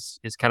is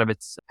kind of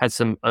has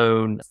some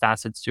own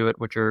facets to it,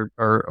 which are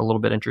a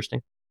little bit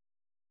interesting?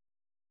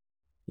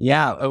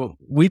 Yeah,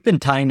 we've been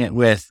tying it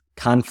with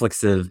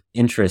conflicts of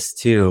interest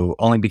too,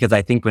 only because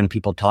I think when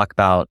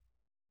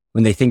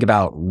they think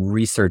about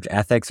research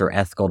ethics or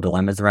ethical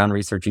dilemmas around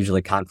research,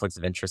 usually conflicts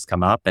of interest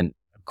come up. And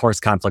of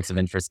course, conflicts of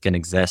interest can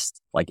exist,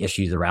 like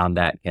issues around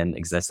that can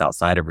exist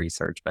outside of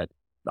research, but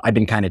I've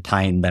been kind of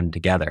tying them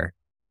together.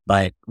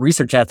 But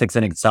research ethics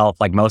in itself,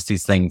 like most of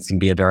these things, can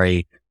be a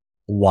very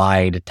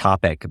wide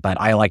topic, but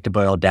I like to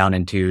boil down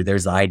into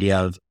there's the idea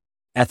of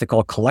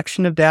ethical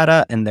collection of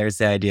data and there's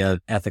the idea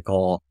of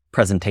ethical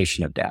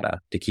presentation of data,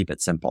 to keep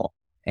it simple.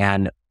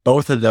 And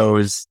both of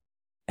those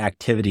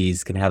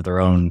activities can have their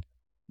own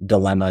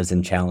dilemmas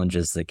and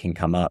challenges that can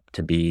come up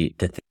to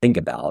think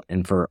about.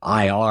 And for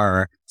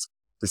IR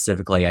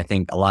specifically, I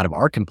think a lot of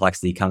our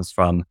complexity comes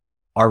from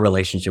our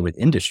relationship with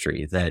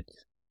industry, that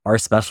our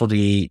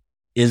specialty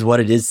is what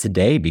it is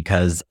today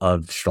because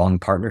of strong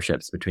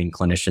partnerships between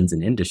clinicians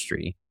and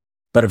industry.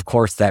 But of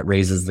course, that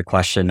raises the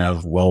question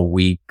of, well,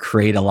 we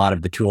create a lot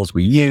of the tools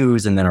we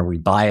use, and then are we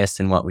biased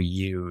in what we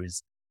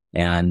use?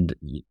 And,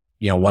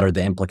 what are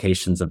the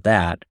implications of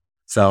that?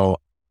 So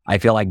I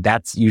feel like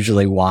that's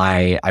usually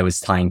why I was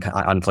tying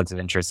conflicts of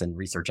interest and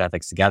research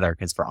ethics together,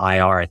 because for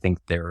IR, I think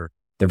they're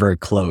very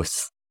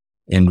close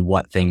in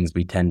what things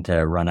we tend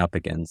to run up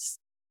against.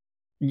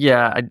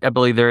 Yeah, I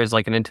believe there is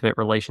like an intimate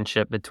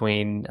relationship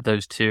between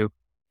those two.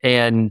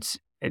 And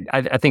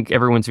I think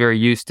everyone's very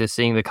used to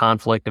seeing the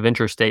conflict of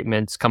interest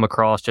statements come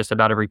across just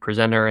about every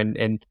presenter.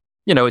 And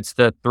it's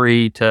the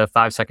 3 to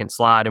 5 second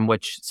slide in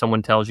which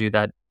someone tells you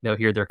that,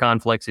 here are their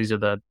conflicts. These are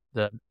the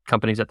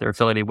companies that they're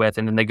affiliated with.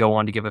 And then they go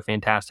on to give a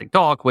fantastic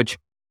talk, which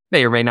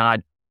may or may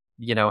not,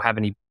 have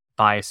any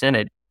bias in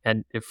it.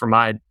 And from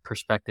my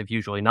perspective,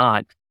 usually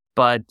not.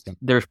 But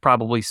there's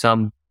probably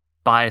some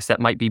bias that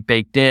might be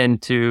baked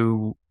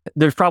into.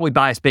 There's probably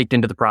bias baked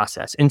into the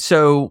process. And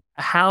so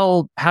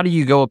how do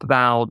you go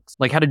about,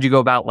 how did you go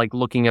about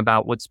looking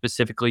about what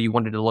specifically you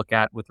wanted to look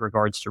at with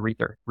regards to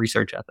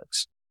research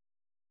ethics?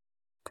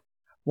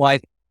 Well,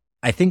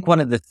 I think one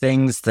of the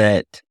things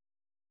that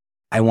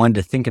I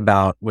wanted to think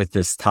about with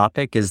this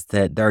topic is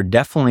that there are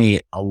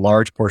definitely a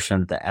large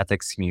portion of the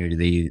ethics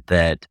community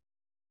that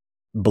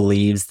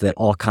believes that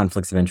all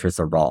conflicts of interest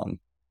are wrong.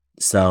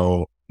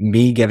 So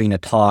me giving a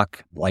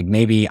talk,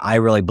 maybe I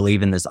really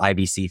believe in this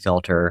IVC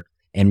filter,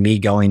 and me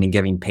going and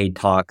giving paid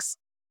talks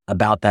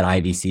about that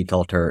IVC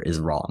filter is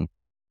wrong.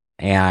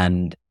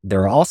 And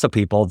there are also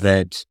people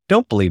that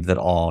don't believe that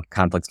all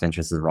conflicts of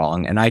interest is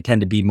wrong. And I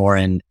tend to be more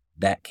in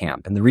that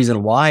camp. And the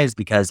reason why is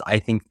because I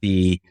think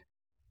the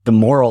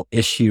moral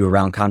issue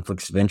around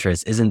conflicts of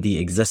interest isn't the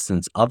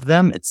existence of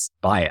them, it's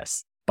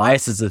bias.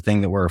 Bias is the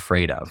thing that we're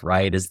afraid of,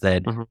 right? Is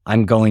that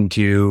I'm going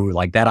to,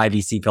 that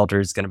IVC filter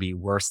is going to be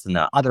worse than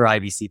the other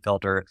IVC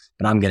filter,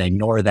 but I'm going to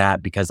ignore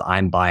that because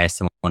I'm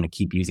biased and want to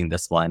keep using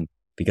this one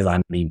because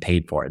I'm being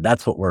paid for it.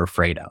 That's what we're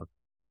afraid of.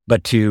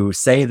 But to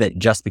say that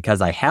just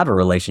because I have a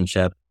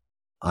relationship,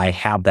 I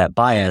have that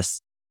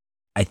bias,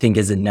 I think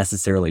isn't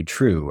necessarily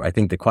true. I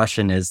think the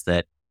question is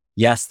that,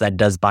 yes, that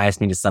does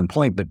bias me to some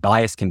point, but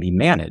bias can be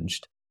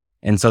managed.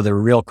 And so the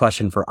real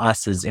question for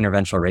us as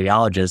interventional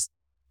radiologists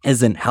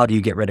isn't how do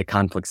you get rid of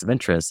conflicts of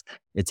interest?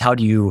 It's how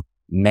do you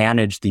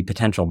manage the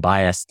potential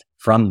bias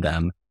from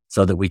them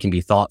so that we can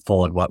be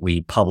thoughtful at what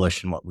we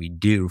publish and what we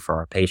do for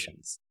our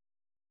patients.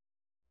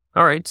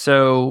 All right.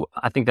 So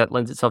I think that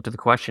lends itself to the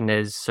question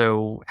is,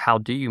 so how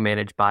do you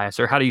manage bias,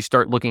 or how do you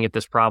start looking at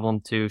this problem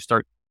to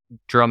start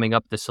drumming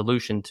up the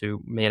solution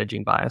to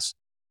managing bias?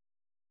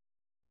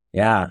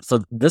 Yeah.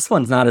 So this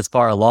one's not as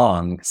far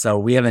along. So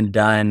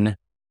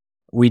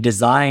we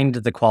designed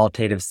the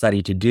qualitative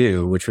study to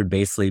do, which would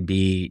basically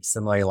be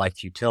similarly like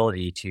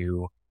futility,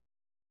 to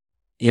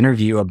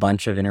interview a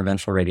bunch of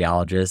interventional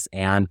radiologists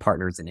and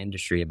partners in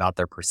industry about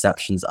their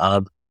perceptions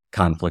of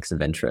conflicts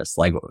of interest.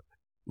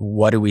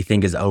 What do we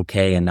think is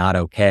okay and not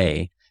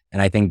okay?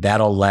 And I think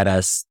that'll let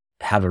us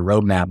have a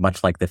roadmap,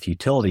 much like the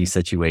futility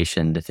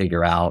situation, to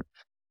figure out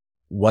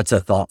what's a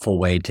thoughtful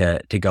way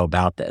to go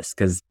about this.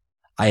 Because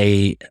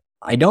I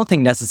don't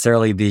think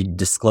necessarily the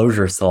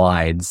disclosure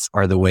slides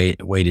are the way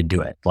to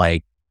do it.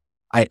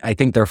 I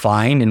think they're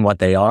fine in what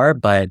they are,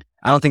 but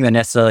I don't think that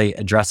necessarily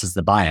addresses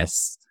the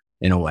bias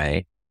in a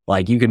way.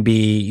 You can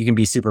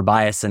be super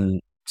biased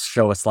and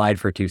show a slide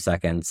for 2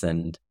 seconds,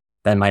 and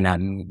that might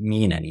not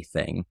mean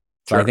anything.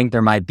 So I think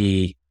there might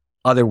be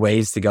other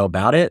ways to go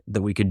about it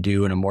that we could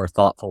do in a more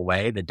thoughtful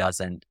way that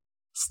doesn't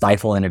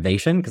stifle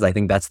innovation. Because I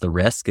think that's the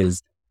risk,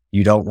 is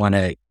you don't want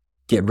to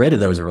get rid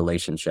of those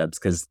relationships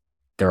because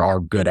there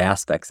are good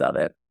aspects of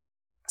it.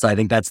 So I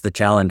think that's the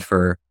challenge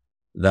for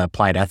the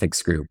applied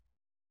ethics group.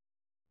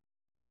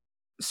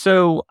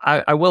 So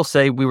I will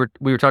say we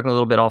were talking a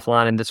little bit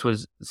offline, and this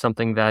was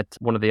something that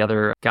one of the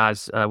other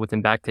guys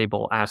within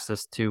Backtable asked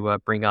us to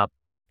bring up.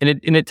 And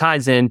it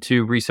ties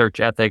into research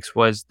ethics.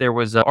 There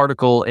was an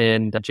article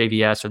in the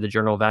JVS, or the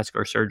Journal of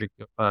Vascular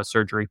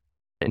Surgery,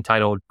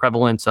 entitled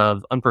 "Prevalence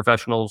of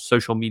Unprofessional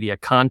Social Media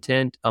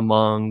Content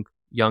Among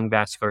Young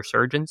Vascular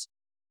Surgeons,"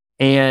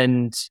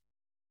 and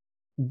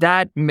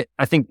that,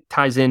 I think,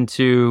 ties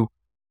into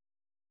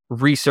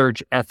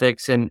research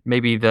ethics and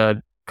maybe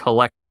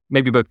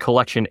both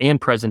collection and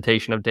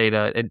presentation of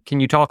data. And can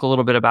you talk a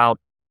little bit about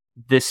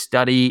this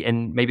study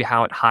and maybe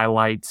how it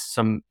highlights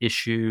some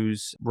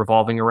issues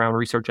revolving around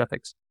research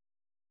ethics?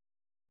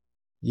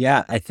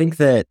 Yeah, I think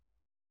that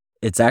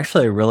it's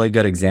actually a really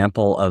good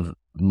example of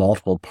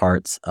multiple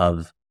parts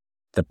of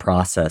the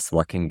process.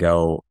 What can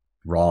go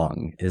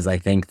wrong is, I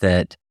think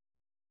that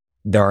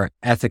there are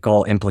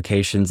ethical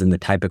implications in the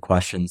type of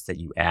questions that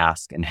you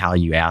ask and how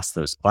you ask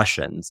those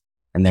questions.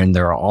 And then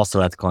there are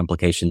also ethical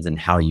implications in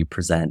how you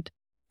present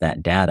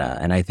that data.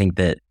 And I think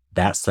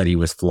that study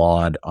was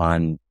flawed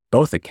on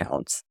both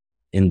accounts,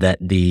 in that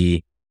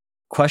the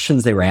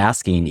questions they were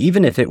asking,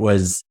 even if it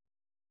was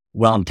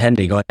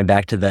well-intended, going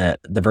back to the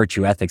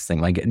virtue ethics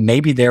thing,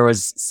 maybe there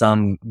was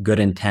some good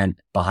intent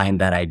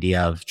behind that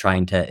idea of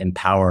trying to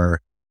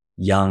empower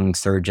young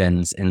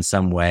surgeons in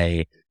some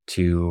way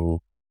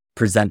to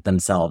present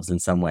themselves in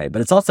some way.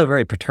 But it's also a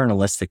very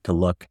paternalistic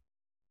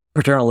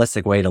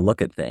way to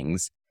look at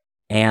things.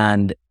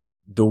 And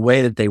the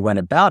way that they went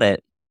about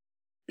it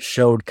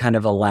showed kind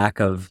of a lack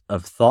of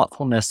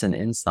thoughtfulness and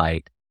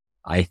insight,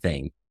 I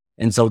think.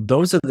 And so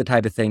those are the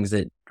type of things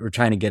that we're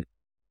trying to get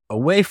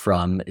away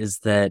from, is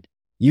that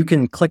you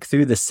can click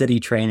through the city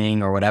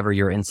training or whatever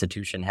your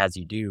institution has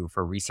you do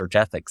for research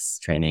ethics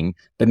training,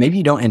 but maybe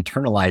you don't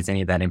internalize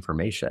any of that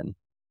information.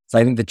 So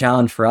I think the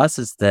challenge for us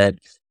is that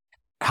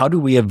how do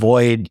we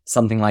avoid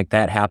something like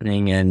that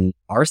happening in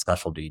our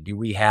specialty? Do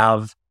we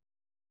have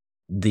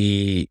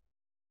the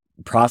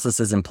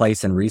processes in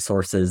place and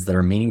resources that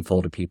are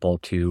meaningful to people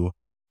to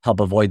help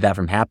avoid that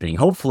from happening?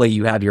 Hopefully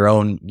you have your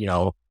own,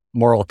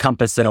 moral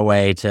compass in a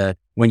way to,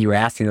 when you're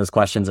asking those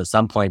questions at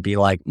some point, be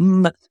like,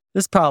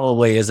 this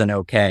probably isn't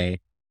okay,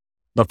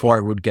 before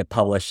it would get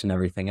published and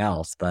everything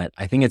else. But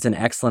I think it's an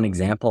excellent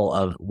example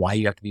of why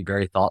you have to be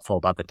very thoughtful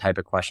about the type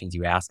of questions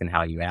you ask and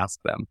how you ask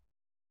them.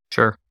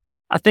 Sure.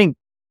 I think,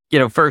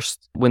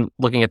 first, when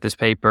looking at this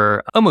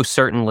paper, almost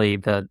certainly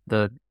the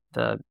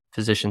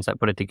physicians that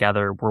put it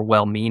together were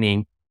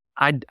well-meaning.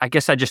 I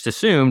guess I just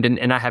assumed,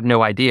 and I have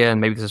no idea, and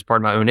maybe this is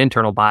part of my own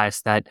internal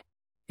bias, that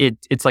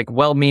it's like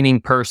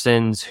well-meaning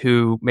persons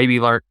who maybe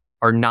are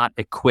not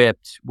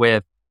equipped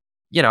with,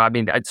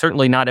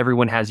 certainly not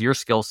everyone has your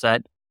skill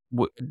set,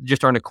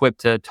 just aren't equipped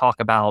to talk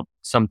about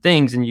some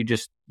things, and you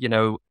just,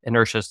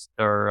 inertia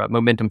or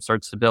momentum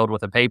starts to build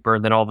with a paper,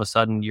 and then all of a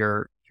sudden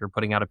you're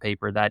putting out a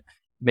paper that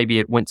maybe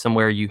it went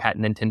somewhere you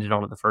hadn't intended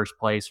on in the first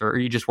place, or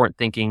you just weren't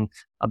thinking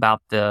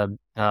about the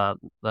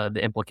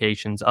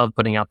implications of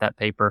putting out that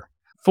paper.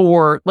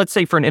 Let's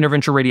say for an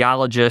interventional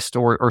radiologist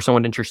or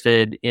someone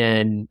interested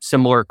in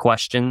similar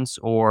questions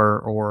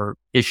or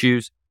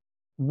issues,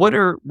 what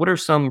are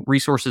some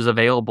resources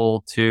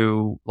available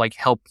to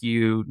help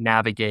you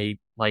navigate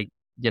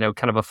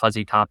kind of a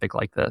fuzzy topic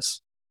like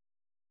this?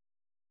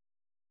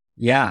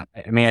 Yeah,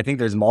 I think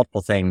there's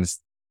multiple things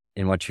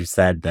in what you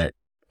said that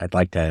I'd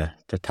like to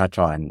touch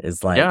on. Is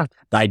the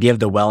idea of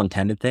the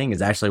well-intended thing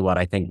is actually what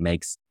I think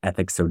makes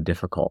ethics so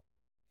difficult,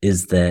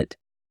 is that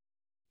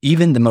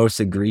even the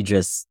most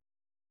egregious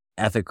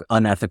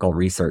unethical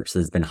research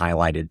that's been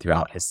highlighted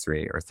throughout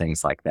history or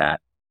things like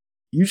that,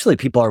 usually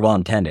people are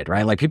well-intended,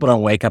 right? People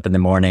don't wake up in the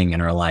morning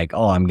and are like,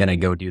 oh, I'm going to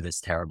go do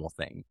this terrible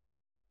thing.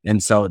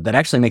 And so that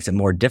actually makes it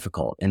more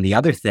difficult. And the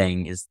other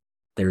thing is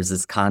there's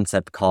this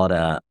concept called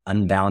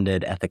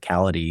unbounded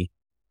ethicality,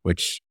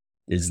 which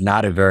is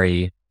not a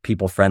very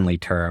people-friendly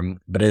term,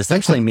 but it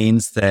essentially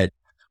means that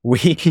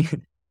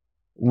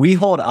we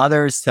hold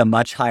others to a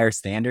much higher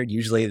standard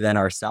usually than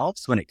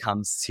ourselves when it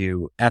comes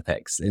to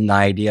ethics. And the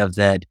idea of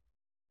that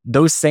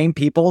those same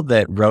people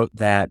that wrote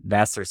that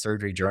vascular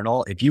surgery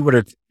journal, if you would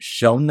have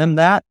shown them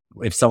that,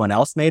 if someone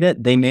else made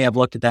it, they may have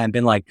looked at that and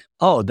been like,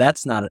 oh,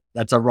 that's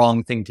a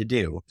wrong thing to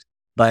do.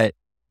 But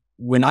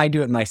when I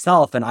do it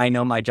myself and I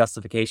know my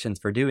justifications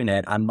for doing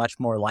it, I'm much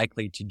more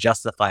likely to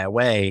justify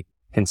away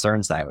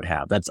concerns that I would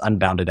have. That's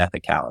unbounded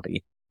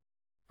ethicality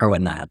or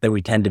whatnot, that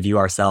we tend to view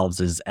ourselves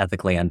as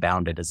ethically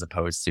unbounded as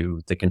opposed to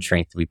the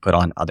constraints we put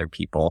on other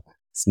people's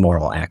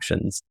moral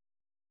actions.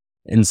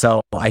 And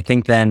so I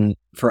think then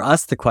for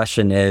us, the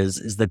question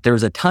is that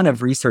there's a ton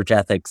of research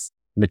ethics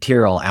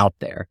material out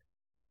there,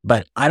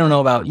 but I don't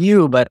know about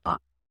you, but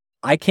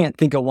I can't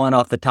think of one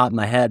off the top of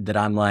my head that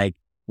I'm like,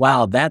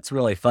 wow, that's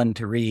really fun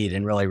to read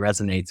and really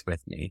resonates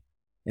with me.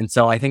 And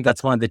so I think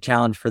that's one of the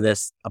challenge for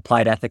this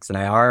applied ethics and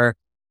IR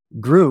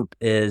group,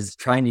 is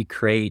trying to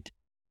create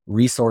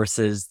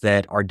resources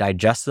that are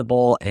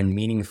digestible and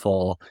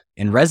meaningful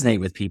and resonate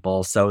with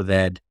people so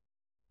that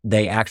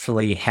they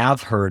actually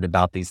have heard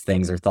about these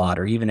things or thought,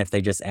 or even if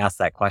they just ask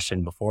that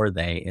question before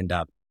they end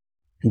up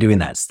doing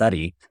that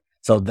study.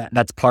 So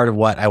that's part of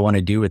what I want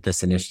to do with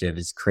this initiative,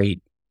 is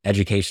create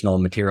educational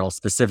material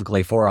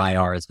specifically for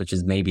IRs, which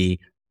is maybe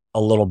a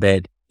little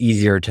bit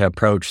easier to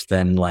approach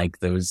than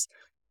those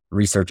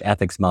research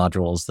ethics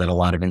modules that a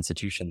lot of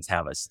institutions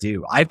have us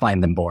do. I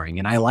find them boring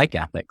and I like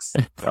ethics.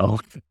 So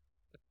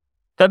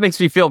that makes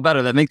me feel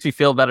better. That makes me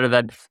feel better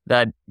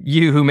that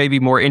you, who may be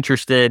more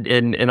interested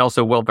in and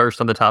also well versed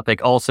on the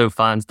topic, also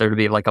finds there to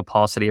be a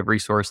paucity of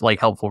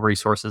helpful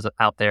resources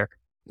out there.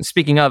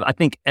 Speaking of, I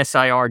think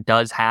SIR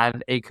does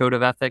have a code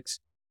of ethics.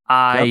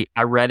 I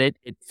read it.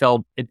 It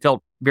felt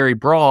very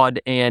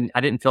broad, and I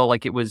didn't feel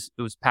like it was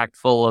packed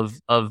full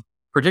of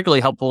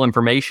particularly helpful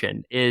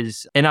information.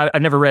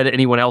 I've never read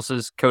anyone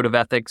else's code of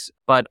ethics,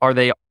 but are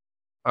the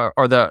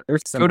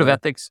code of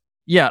ethics?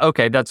 Yeah,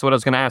 okay. That's what I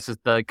was going to ask, is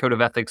the code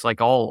of ethics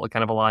all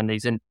kind of align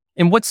these? And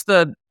what's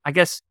the, I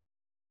guess,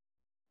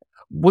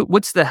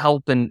 what's the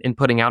help in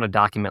putting out a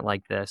document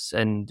like this?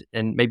 And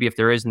maybe if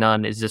there is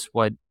none, is this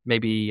what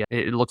maybe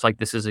it looks like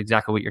this is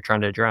exactly what you're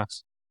trying to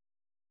address?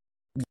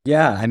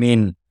 Yeah,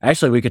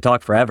 actually we could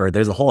talk forever.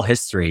 There's a whole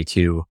history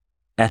to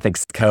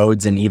ethics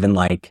codes, and even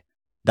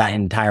that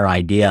entire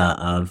idea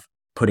of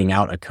putting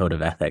out a code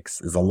of ethics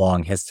is a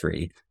long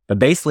history. But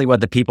basically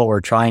what the people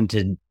were trying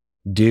to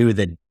do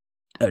that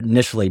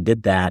initially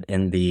did that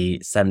in the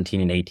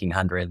 17 and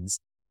 1800s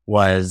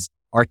was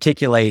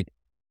articulate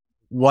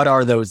what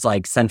are those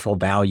like central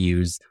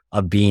values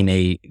of being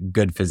a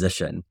good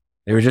physician.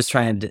 They were just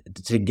trying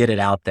to get it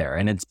out there.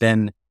 And it's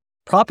been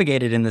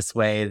propagated in this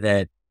way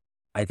that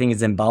I think is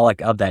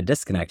symbolic of that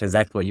disconnect.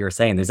 Exactly what you were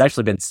saying. There's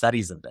actually been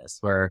studies of this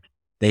where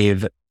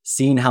they've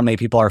seen how many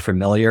people are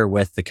familiar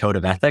with the code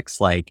of ethics.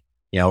 Like,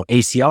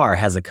 ACR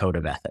has a code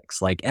of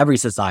ethics. Like every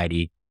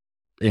society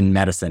in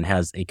medicine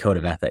has a code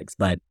of ethics,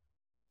 but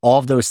all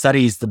of those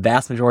studies, the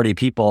vast majority of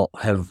people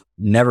have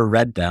never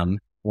read them,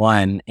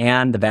 one,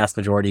 and the vast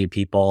majority of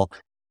people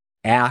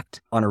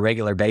act on a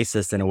regular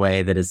basis in a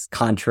way that is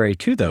contrary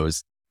to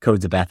those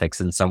codes of ethics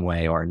in some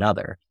way or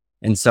another.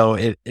 And so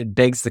it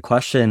begs the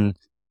question,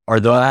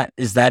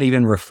 is that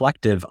even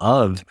reflective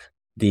of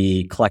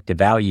the collective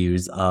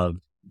values of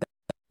that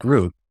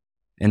group?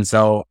 And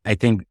so I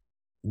think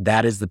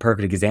that is the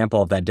perfect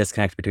example of that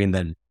disconnect between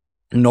the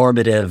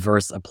normative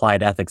versus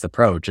applied ethics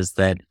approach, is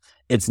that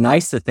it's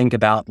nice to think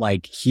about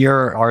like,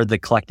 here are the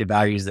collective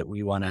values that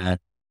we want to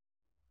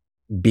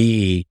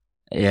be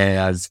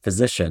as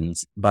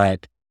physicians.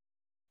 But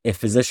if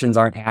physicians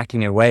aren't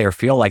acting in a way or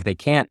feel like they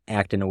can't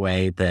act in a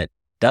way that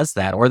does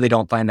that, or they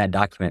don't find that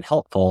document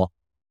helpful,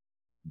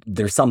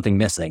 there's something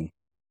missing.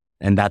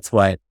 And that's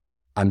what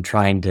I'm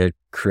trying to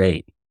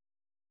create.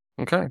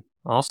 Okay.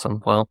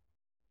 Awesome. Well,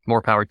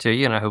 more power to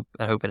you. And I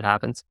hope it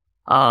happens.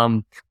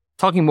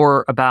 Talking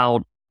more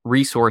about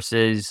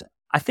resources,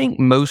 I think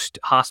most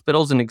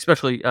hospitals and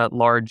especially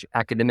large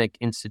academic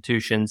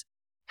institutions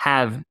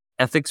have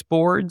ethics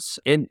boards,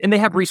 and they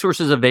have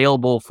resources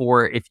available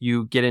for if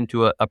you get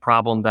into a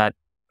problem that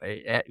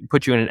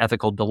puts you in an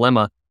ethical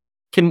dilemma.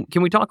 Can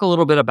we talk a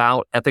little bit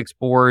about ethics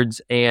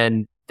boards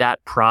and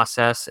that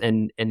process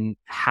and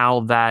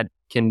how that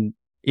can,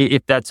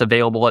 if that's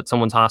available at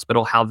someone's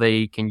hospital, how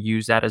they can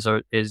use that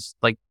as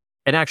like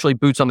an actually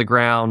boots on the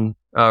ground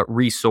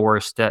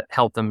resource to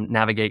help them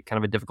navigate kind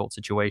of a difficult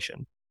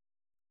situation?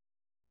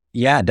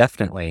 Yeah,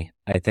 definitely.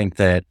 I think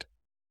that,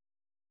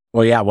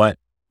 well, yeah, what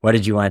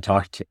did you want to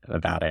talk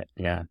about it?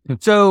 Yeah.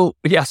 So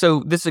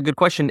this is a good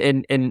question.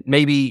 And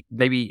maybe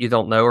you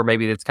don't know, or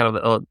maybe it's kind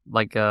of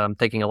like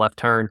taking a left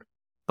turn,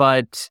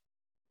 but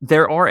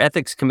there are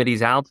ethics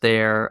committees out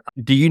there.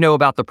 Do you know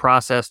about the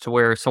process to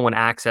where someone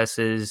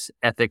accesses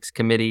ethics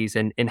committees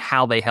and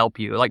how they help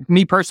you? Like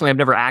me personally, I've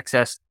never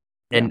accessed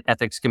an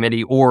ethics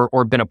committee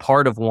or been a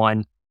part of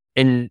one.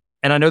 And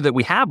I know that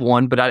we have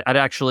one, but I'd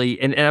actually,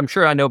 and I'm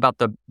sure I know about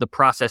the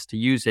process to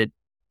use it,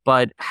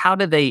 but how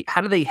do they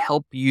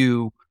help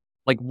you?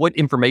 Like what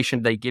information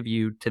do they give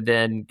you to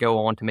then go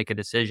on to make a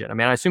decision? I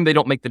mean, I assume they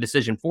don't make the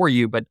decision for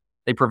you, but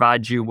they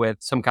provide you with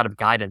some kind of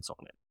guidance on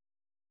it.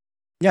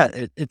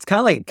 Yeah, it's kind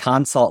of like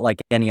consult like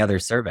any other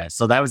service.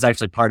 So that was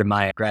actually part of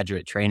my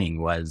graduate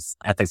training was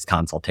ethics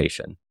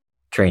consultation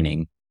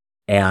training.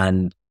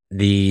 And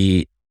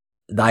the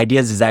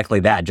idea is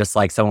exactly that. Just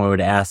like someone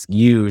would ask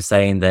you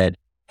saying that,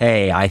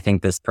 hey, I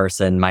think this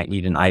person might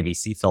need an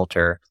IVC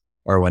filter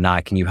or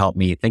whatnot. Can you help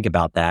me think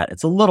about that?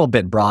 It's a little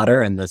bit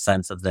broader in the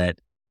sense of that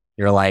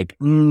you're like,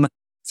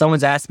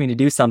 someone's asked me to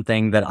do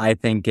something that I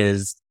think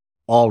is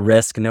all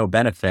risk, no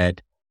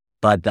benefit,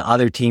 but the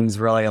other team's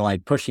really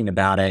like pushing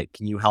about it.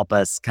 Can you help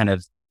us kind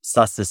of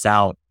suss this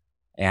out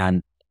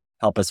and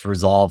help us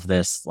resolve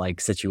this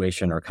like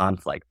situation or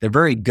conflict? They're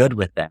very good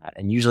with that.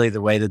 And usually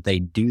the way that they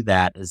do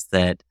that is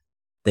that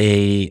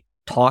they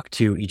talk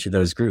to each of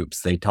those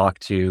groups. They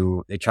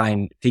try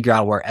and figure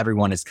out where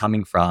everyone is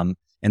coming from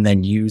and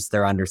then use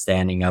their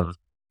understanding of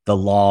the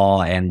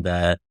law and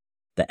the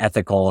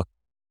ethical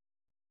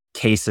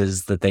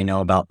cases that they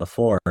know about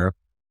before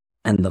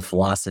and the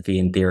philosophy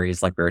and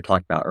theories like we were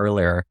talking about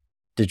earlier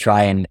to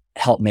try and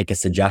help make a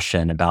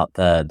suggestion about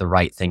the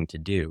right thing to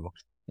do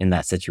in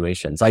that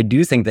situation. So I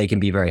do think they can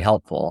be very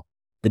helpful.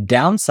 The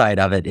downside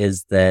of it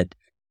is that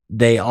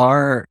they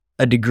are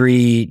a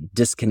degree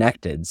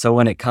disconnected. So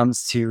when it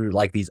comes to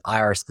like these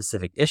IR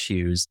specific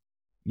issues,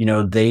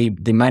 they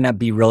might not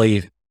be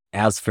really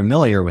as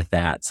familiar with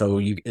that.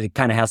 So it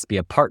kind of has to be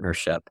a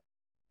partnership.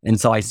 And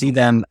so I see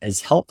them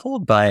as helpful,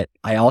 but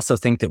I also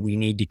think that we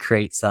need to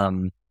create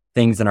some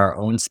things in our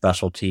own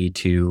specialty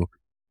to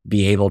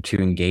be able to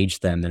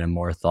engage them in a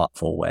more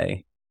thoughtful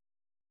way.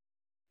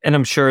 And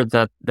I'm sure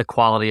that the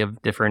quality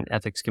of different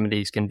ethics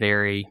committees can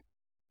vary,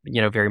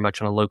 very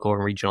much on a local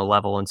and regional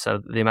level. And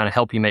so the amount of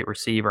help you may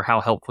receive or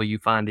how helpful you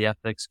find the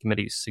ethics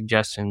committee's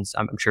suggestions,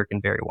 I'm sure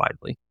can vary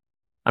widely.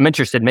 I'm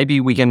interested. Maybe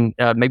we can,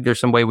 maybe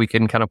there's some way we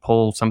can kind of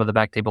poll some of the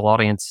Backtable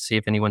audience to see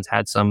if anyone's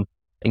had some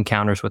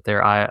encounters with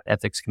their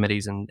ethics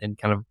committees and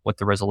kind of what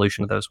the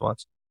resolution of those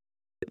was.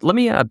 Let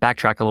me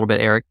backtrack a little bit,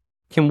 Eric.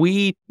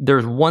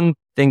 There's one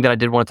thing that I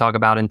did want to talk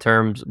about in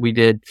terms, we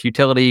did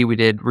futility, we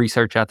did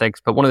research ethics,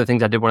 but one of the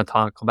things I did want to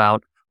talk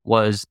about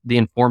was the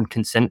informed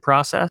consent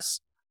process.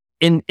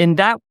 In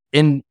the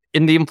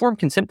informed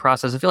consent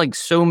process, I feel like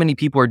so many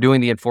people are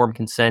doing the informed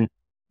consent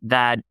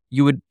that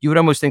you would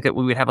almost think that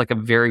we would have like a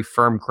very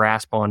firm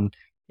grasp on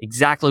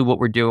exactly what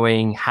we're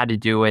doing, how to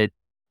do it.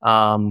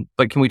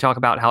 But can we talk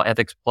about how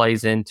ethics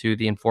plays into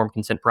the informed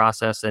consent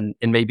process and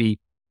maybe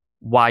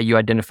why you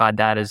identified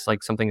that as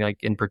like something like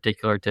in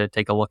particular to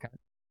take a look at?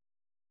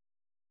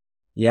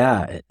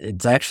 Yeah,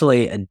 it's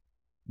actually a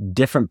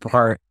different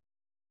part.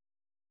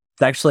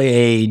 It's actually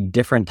a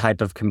different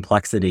type of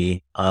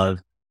complexity of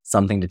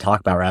something to talk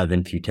about rather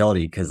than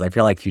futility, because I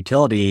feel like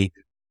futility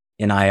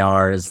in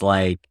IR is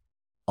like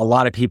a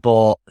lot of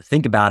people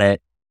think about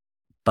it,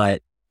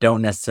 but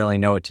don't necessarily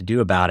know what to do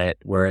about it.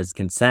 Whereas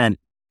consent,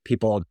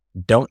 people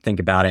don't think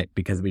about it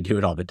because we do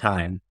it all the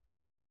time.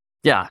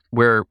 Yeah,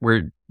 we're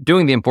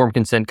doing the informed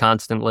consent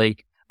constantly,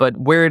 but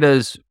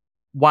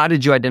why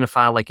did you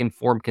identify like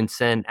informed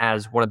consent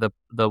as one of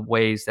the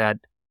ways that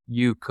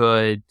you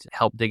could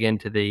help dig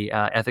into the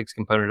ethics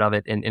component of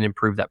it and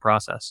improve that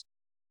process?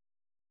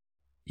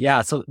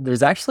 Yeah, so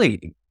there's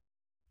actually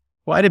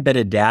quite a bit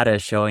of data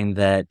showing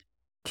that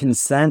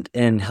consent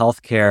in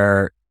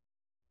healthcare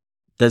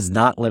does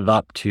not live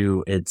up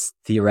to its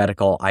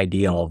theoretical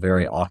ideal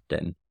very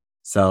often.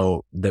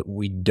 So that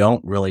we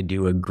don't really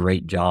do a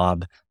great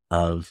job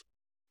of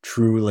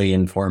truly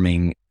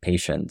informing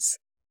patients.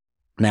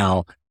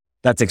 Now,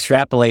 that's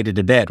extrapolated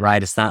a bit,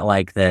 right? It's not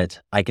like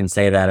that I can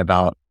say that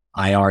about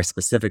IR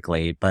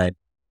specifically, but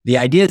the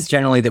idea is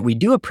generally that we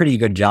do a pretty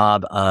good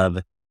job of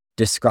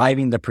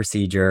describing the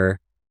procedure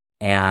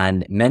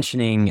and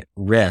mentioning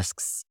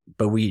risks,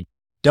 but we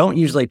don't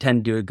usually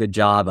tend to do a good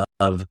job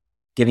of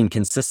giving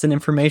consistent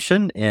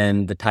information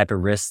in the type of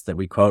risks that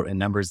we quote and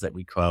numbers that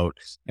we quote.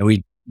 And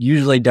we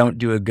usually don't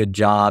do a good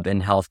job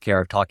in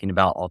healthcare of talking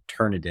about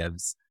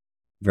alternatives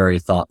very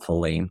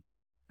thoughtfully.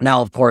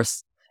 Now, of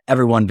course,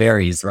 everyone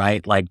varies,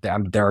 right? Like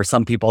there are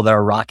some people that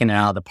are rocking it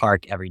out of the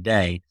park every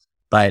day,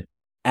 but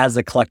as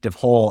a collective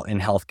whole in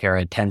healthcare,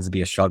 it tends to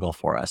be a struggle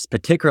for us,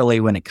 particularly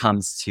when it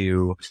comes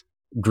to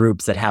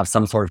groups that have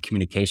some sort of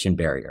communication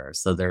barrier.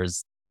 So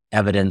there's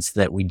evidence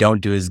that we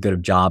don't do as good a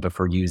job if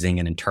we're using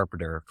an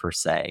interpreter per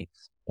se,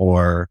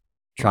 or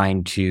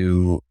trying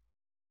to,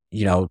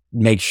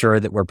 make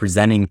sure that we're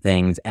presenting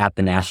things at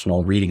the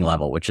national reading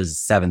level, which is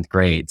 7th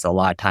grade. So a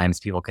lot of times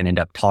people can end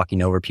up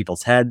talking over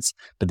people's heads,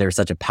 but there's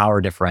such a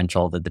power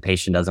differential that the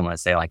patient doesn't want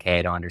to say like, hey,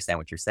 I don't understand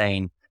what you're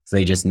saying. So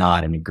they just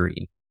nod and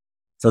agree.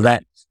 So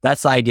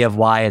that's the idea of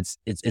why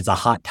it's a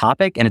hot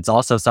topic. And it's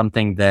also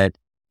something that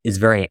is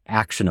very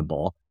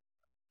actionable.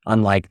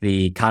 Unlike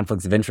the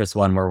conflicts of interest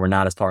one where we're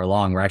not as far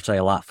along, we're actually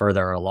a lot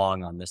further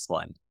along on this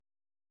one.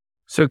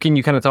 So can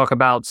you kind of talk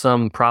about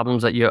some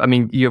problems that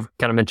you've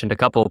kind of mentioned a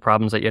couple of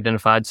problems that you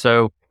identified.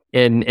 So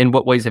in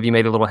what ways have you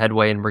made a little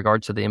headway in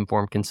regards to the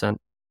informed consent?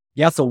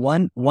 Yeah. So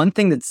one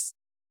thing that's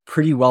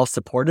pretty well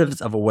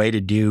supportive of a way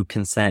to do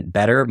consent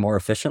better, more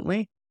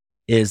efficiently,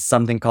 is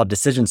something called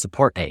decision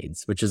support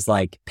aids, which is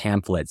like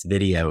pamphlets,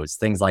 videos,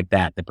 things like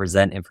that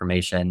present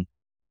information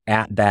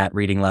at that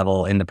reading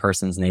level in the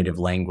person's native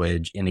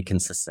language in a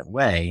consistent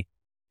way.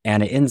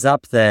 And it ends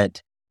up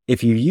that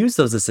if you use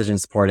those decision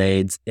support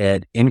aids,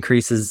 it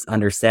increases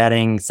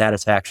understanding,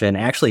 satisfaction,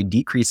 actually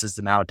decreases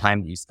the amount of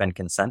time that you spend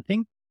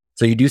consenting.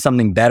 So you do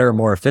something better,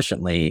 more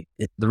efficiently.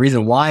 The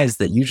reason why is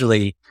that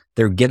usually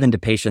they're given to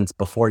patients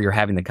before you're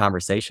having the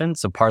conversation.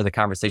 So part of the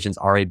conversation's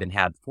already been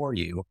had for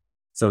you.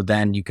 So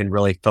then you can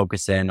really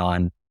focus in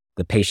on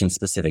the patient's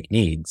specific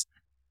needs.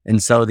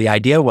 And so the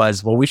idea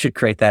was, well, we should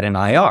create that in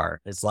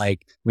IR. It's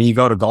like when you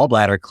go to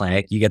gallbladder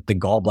clinic, you get the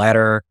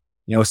gallbladder,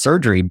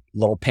 surgery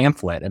little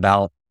pamphlet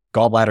about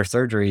gallbladder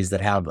surgeries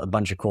that have a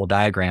bunch of cool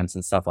diagrams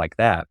and stuff like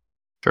that.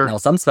 Sure. Now,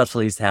 some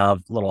specialties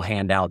have little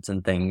handouts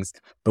and things,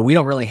 but we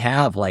don't really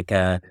have like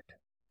a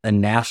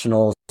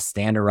national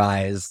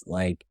standardized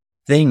like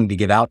thing to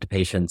give out to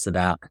patients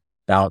about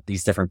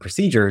these different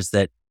procedures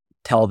that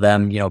tell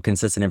them,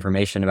 consistent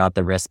information about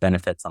the risk,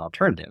 benefits, and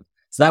alternative.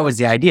 So that was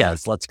the idea.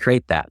 So let's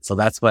create that. So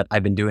that's what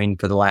I've been doing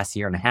for the last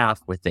year and a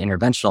half with the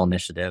interventional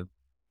initiative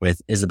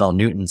with Isabel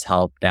Newton's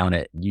help down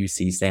at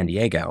UC San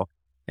Diego.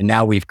 And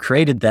now we've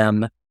created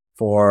them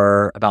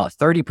for about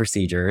 30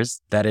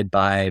 procedures vetted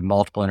by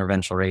multiple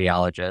interventional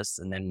radiologists.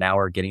 And then now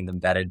we're getting them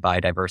vetted by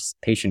diverse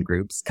patient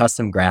groups,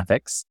 custom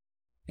graphics.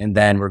 And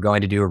then we're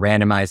going to do a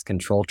randomized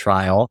control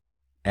trial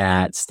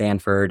at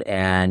Stanford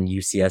and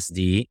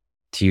UCSD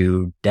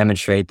to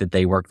demonstrate that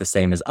they work the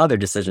same as other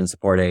decision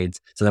support aids.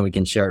 So then we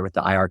can share it with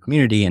the IR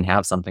community and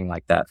have something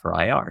like that for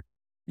IR.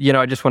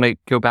 I just want to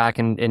go back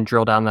and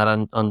drill down that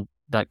on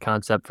that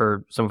concept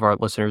for some of our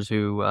listeners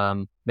who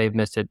may have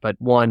missed it. But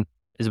one,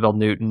 Isabel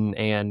Newton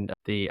and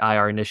the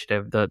IR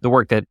initiative, the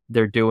work that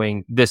they're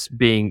doing, this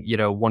being,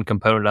 one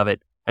component of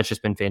it, has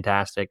just been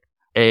fantastic.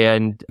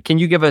 And can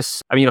you give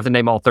us, you don't have to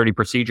name all 30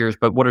 procedures,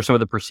 but what are some of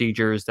the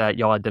procedures that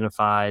y'all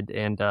identified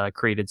and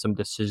created some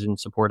decision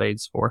support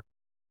aids for?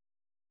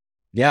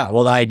 Yeah,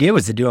 well, the idea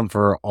was to do them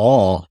for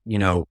all,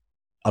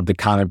 of the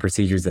common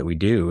procedures that we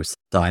do.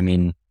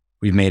 So,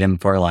 we've made them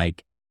for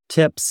like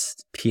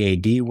TIPS,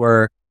 PAD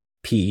work,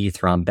 PE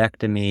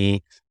thrombectomy,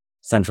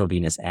 central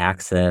venous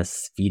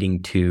access,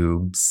 feeding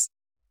tubes,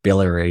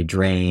 biliary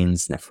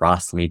drains,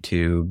 nephrostomy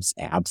tubes,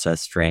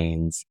 abscess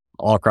drains,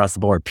 all across the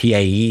board,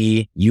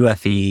 PAE,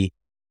 UFE,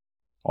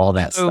 all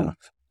that stuff.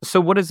 So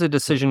what does a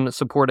decision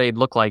support aid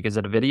look like? Is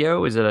it a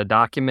video? Is it a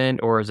document?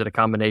 Or is it a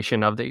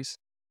combination of these?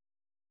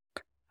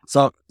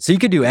 So you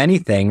could do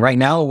anything. Right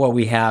now, what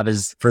we have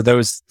is for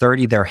those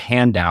 30, they're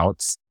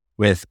handouts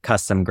with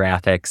custom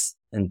graphics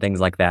and things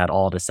like that,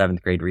 all to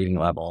 7th grade reading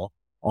level.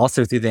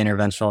 Also through the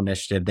interventional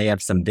initiative, they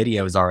have some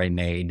videos already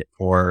made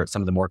for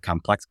some of the more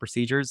complex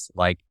procedures,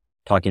 like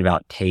talking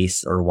about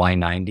TACE or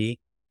Y90.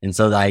 And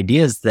so the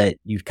idea is that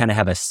you kind of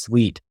have a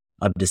suite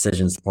of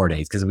decision support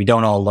aids, because we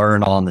don't all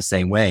learn all in the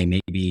same way.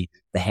 Maybe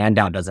the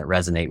handout doesn't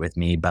resonate with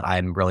me, but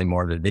I'm really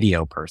more of a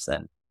video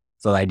person.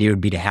 So the idea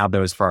would be to have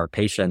those for our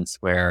patients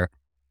where,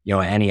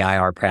 any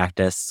IR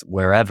practice,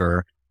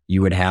 wherever,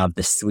 you would have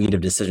the suite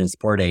of decision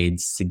support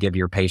aids to give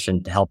your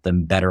patient to help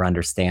them better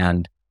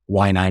understand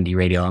Y90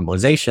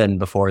 radioembolization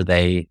before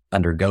they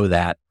undergo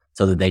that,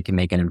 so that they can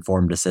make an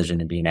informed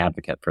decision and be an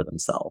advocate for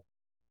themselves.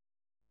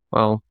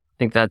 Well, I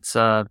think that's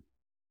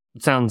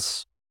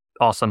sounds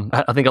awesome.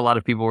 I think a lot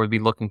of people would be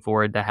looking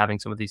forward to having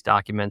some of these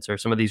documents or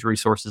some of these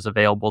resources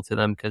available to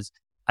them, because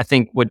I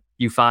think what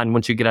you find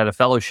once you get out of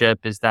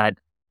fellowship is that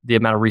the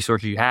amount of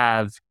resources you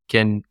have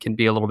can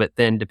be a little bit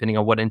thin depending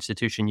on what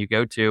institution you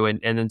go to.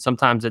 And then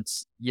sometimes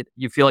it's,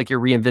 you feel like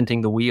you're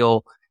reinventing the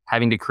wheel,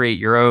 having to create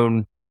your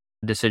own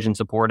decision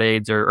support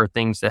aids or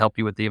things to help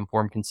you with the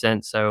informed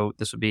consent. So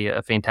this would be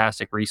a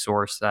fantastic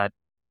resource that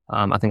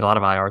I think a lot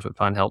of IRs would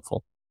find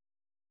helpful.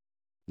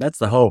 That's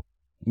the hope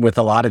with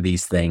a lot of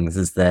these things,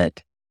 is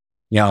that,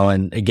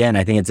 and again,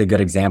 I think it's a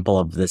good example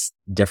of this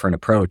different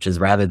approach, is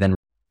rather than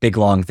big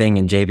long thing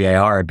in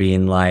JBIR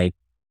being like,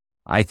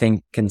 I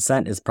think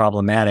consent is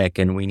problematic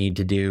and we need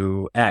to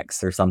do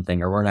X or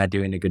something, or we're not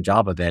doing a good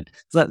job of it.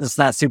 So that's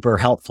not super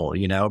helpful,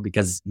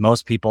 because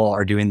most people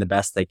are doing the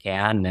best they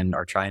can and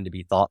are trying to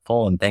be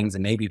thoughtful and things,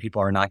 and maybe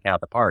people are knocking out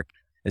the park.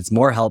 It's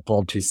more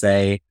helpful to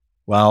say,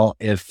 well,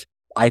 if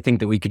I think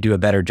that we could do a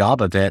better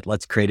job of it,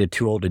 let's create a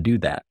tool to do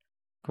that.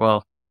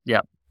 Well,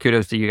 yeah,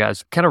 kudos to you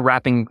guys. Kind of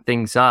wrapping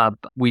things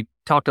up, we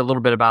talked a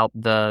little bit about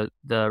the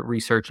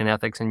research and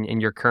ethics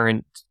and your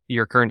current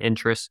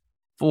interests.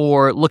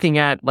 For looking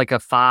at like a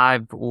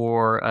 5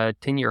 or a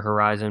 10-year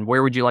horizon,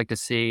 where would you like to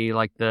see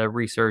like the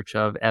research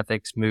of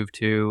ethics move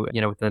to,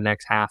 within the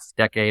next half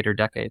decade or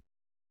decade?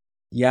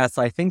 Yes,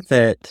 I think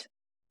that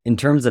in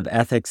terms of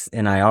ethics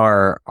in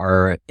IR,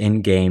 our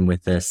end game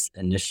with this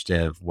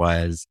initiative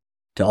was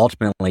to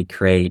ultimately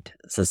create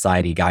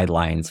society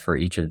guidelines for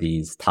each of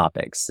these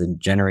topics and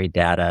generate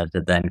data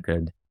that then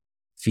could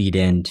feed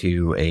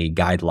into a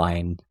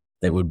guideline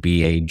that would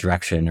be a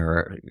direction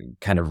or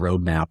kind of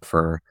roadmap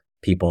for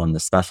people in the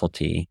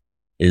specialty,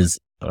 is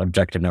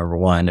objective number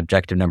 1.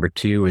 Objective number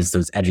 2 is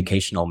those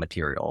educational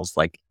materials.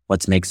 Like,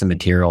 let's make some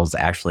materials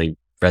actually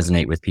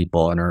resonate with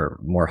people and are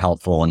more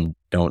helpful and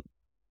don't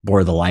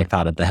bore the life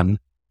out of them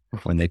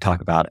when they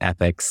talk about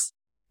ethics.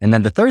 And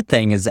then the third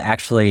thing is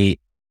actually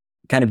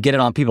kind of get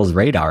it on people's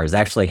radars,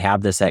 actually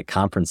have this at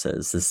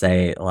conferences, to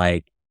say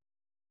like,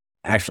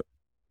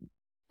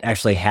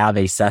 actually have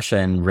a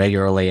session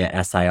regularly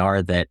at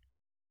SIR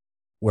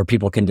where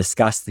people can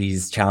discuss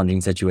these challenging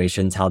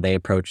situations, how they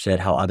approached it,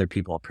 how other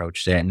people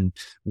approached it. And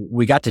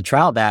we got to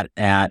trial that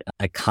at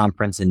a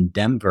conference in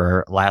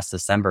Denver last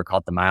December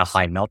called the Mile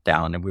High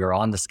Meltdown. And we were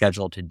on the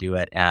schedule to do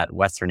it at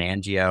Western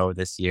Angio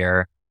this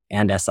year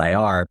and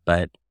SIR.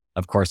 But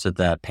of course, with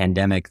the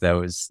pandemic,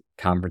 those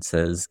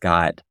conferences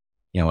got,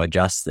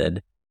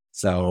 adjusted.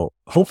 So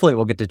hopefully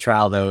we'll get to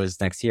trial those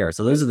next year.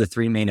 So those are the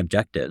 3 main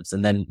objectives.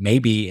 And then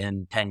maybe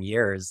in 10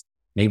 years,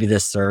 maybe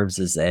this serves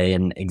as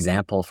an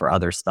example for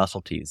other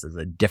specialties, as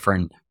a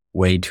different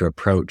way to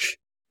approach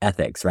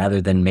ethics,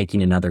 rather than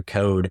making another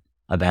code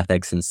of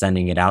ethics and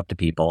sending it out to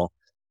people,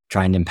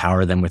 trying to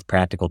empower them with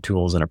practical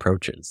tools and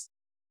approaches.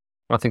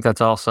 I think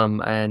that's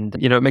awesome. And,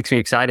 it makes me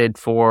excited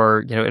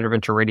for,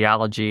 interventional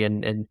radiology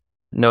and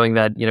knowing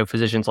that,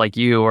 physicians like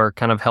you are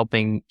kind of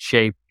helping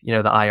shape, the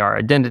IR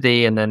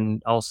identity. And then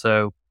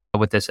also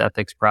with this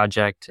ethics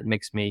project, it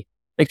makes me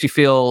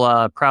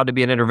feel proud to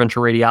be an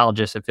interventional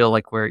radiologist. I feel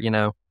like we're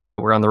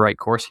on the right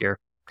course here.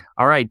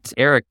 All right,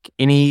 Eric,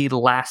 any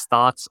last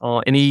thoughts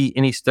on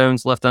any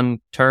stones left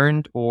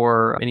unturned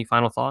or any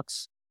final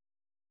thoughts?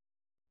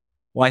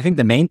 Well, I think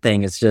the main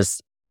thing is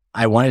just,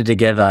 I wanted to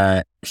give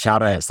a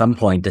shout out at some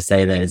point to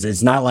say that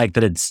it's not like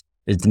that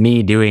it's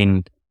me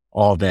doing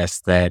all this,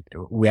 that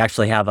we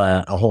actually have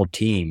a whole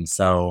team.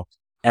 So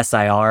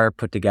SIR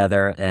put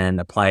together an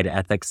applied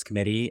ethics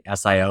committee,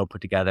 SIO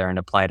put together an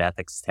applied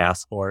ethics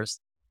task force.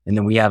 And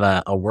then we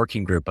have a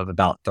working group of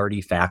about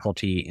 30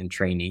 faculty and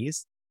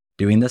trainees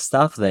doing this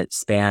stuff that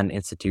span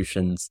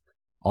institutions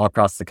all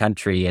across the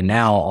country, and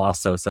now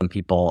also some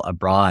people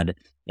abroad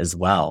as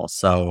well.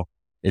 So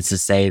it's to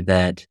say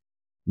that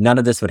none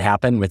of this would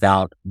happen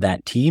without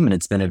that team. And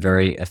it's been a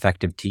very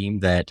effective team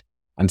that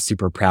I'm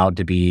super proud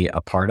to be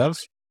a part of.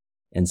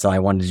 And so I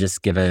wanted to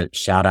just give a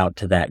shout out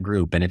to that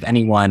group. And if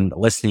anyone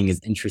listening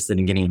is interested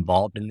in getting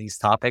involved in these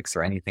topics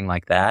or anything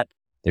like that,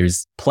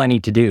 there's plenty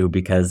to do,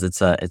 because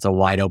it's a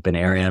wide open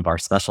area of our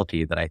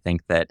specialty that I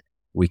think that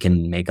we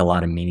can make a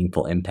lot of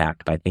meaningful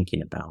impact by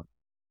thinking about.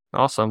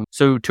 Awesome.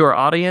 So to our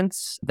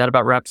audience, that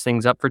about wraps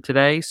things up for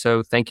today.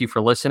 So thank you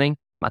for listening.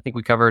 I think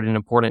we covered an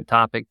important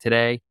topic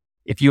today.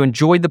 If you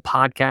enjoyed the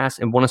podcast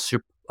and want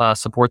to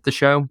support the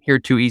show, here are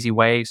 2 easy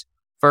ways.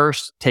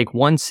 First, take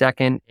 1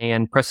 second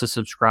and press the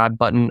subscribe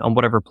button on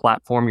whatever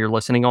platform you're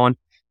listening on.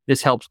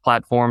 This helps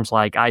platforms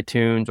like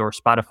iTunes or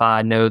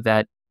Spotify know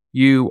that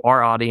you,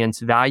 our audience,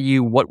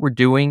 value what we're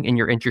doing and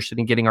you're interested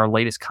in getting our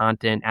latest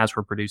content as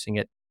we're producing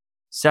it.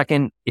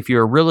 Second, if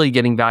you're really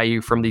getting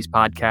value from these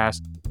podcasts,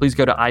 please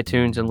go to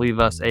iTunes and leave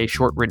us a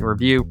short written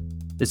review.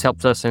 This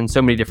helps us in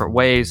so many different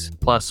ways.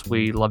 Plus,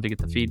 we love to get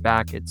the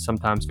feedback. It's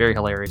sometimes very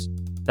hilarious.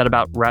 That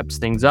about wraps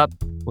things up.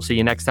 We'll see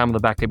you next time on the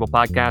Backtable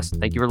Podcast.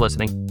 Thank you for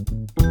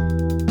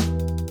listening.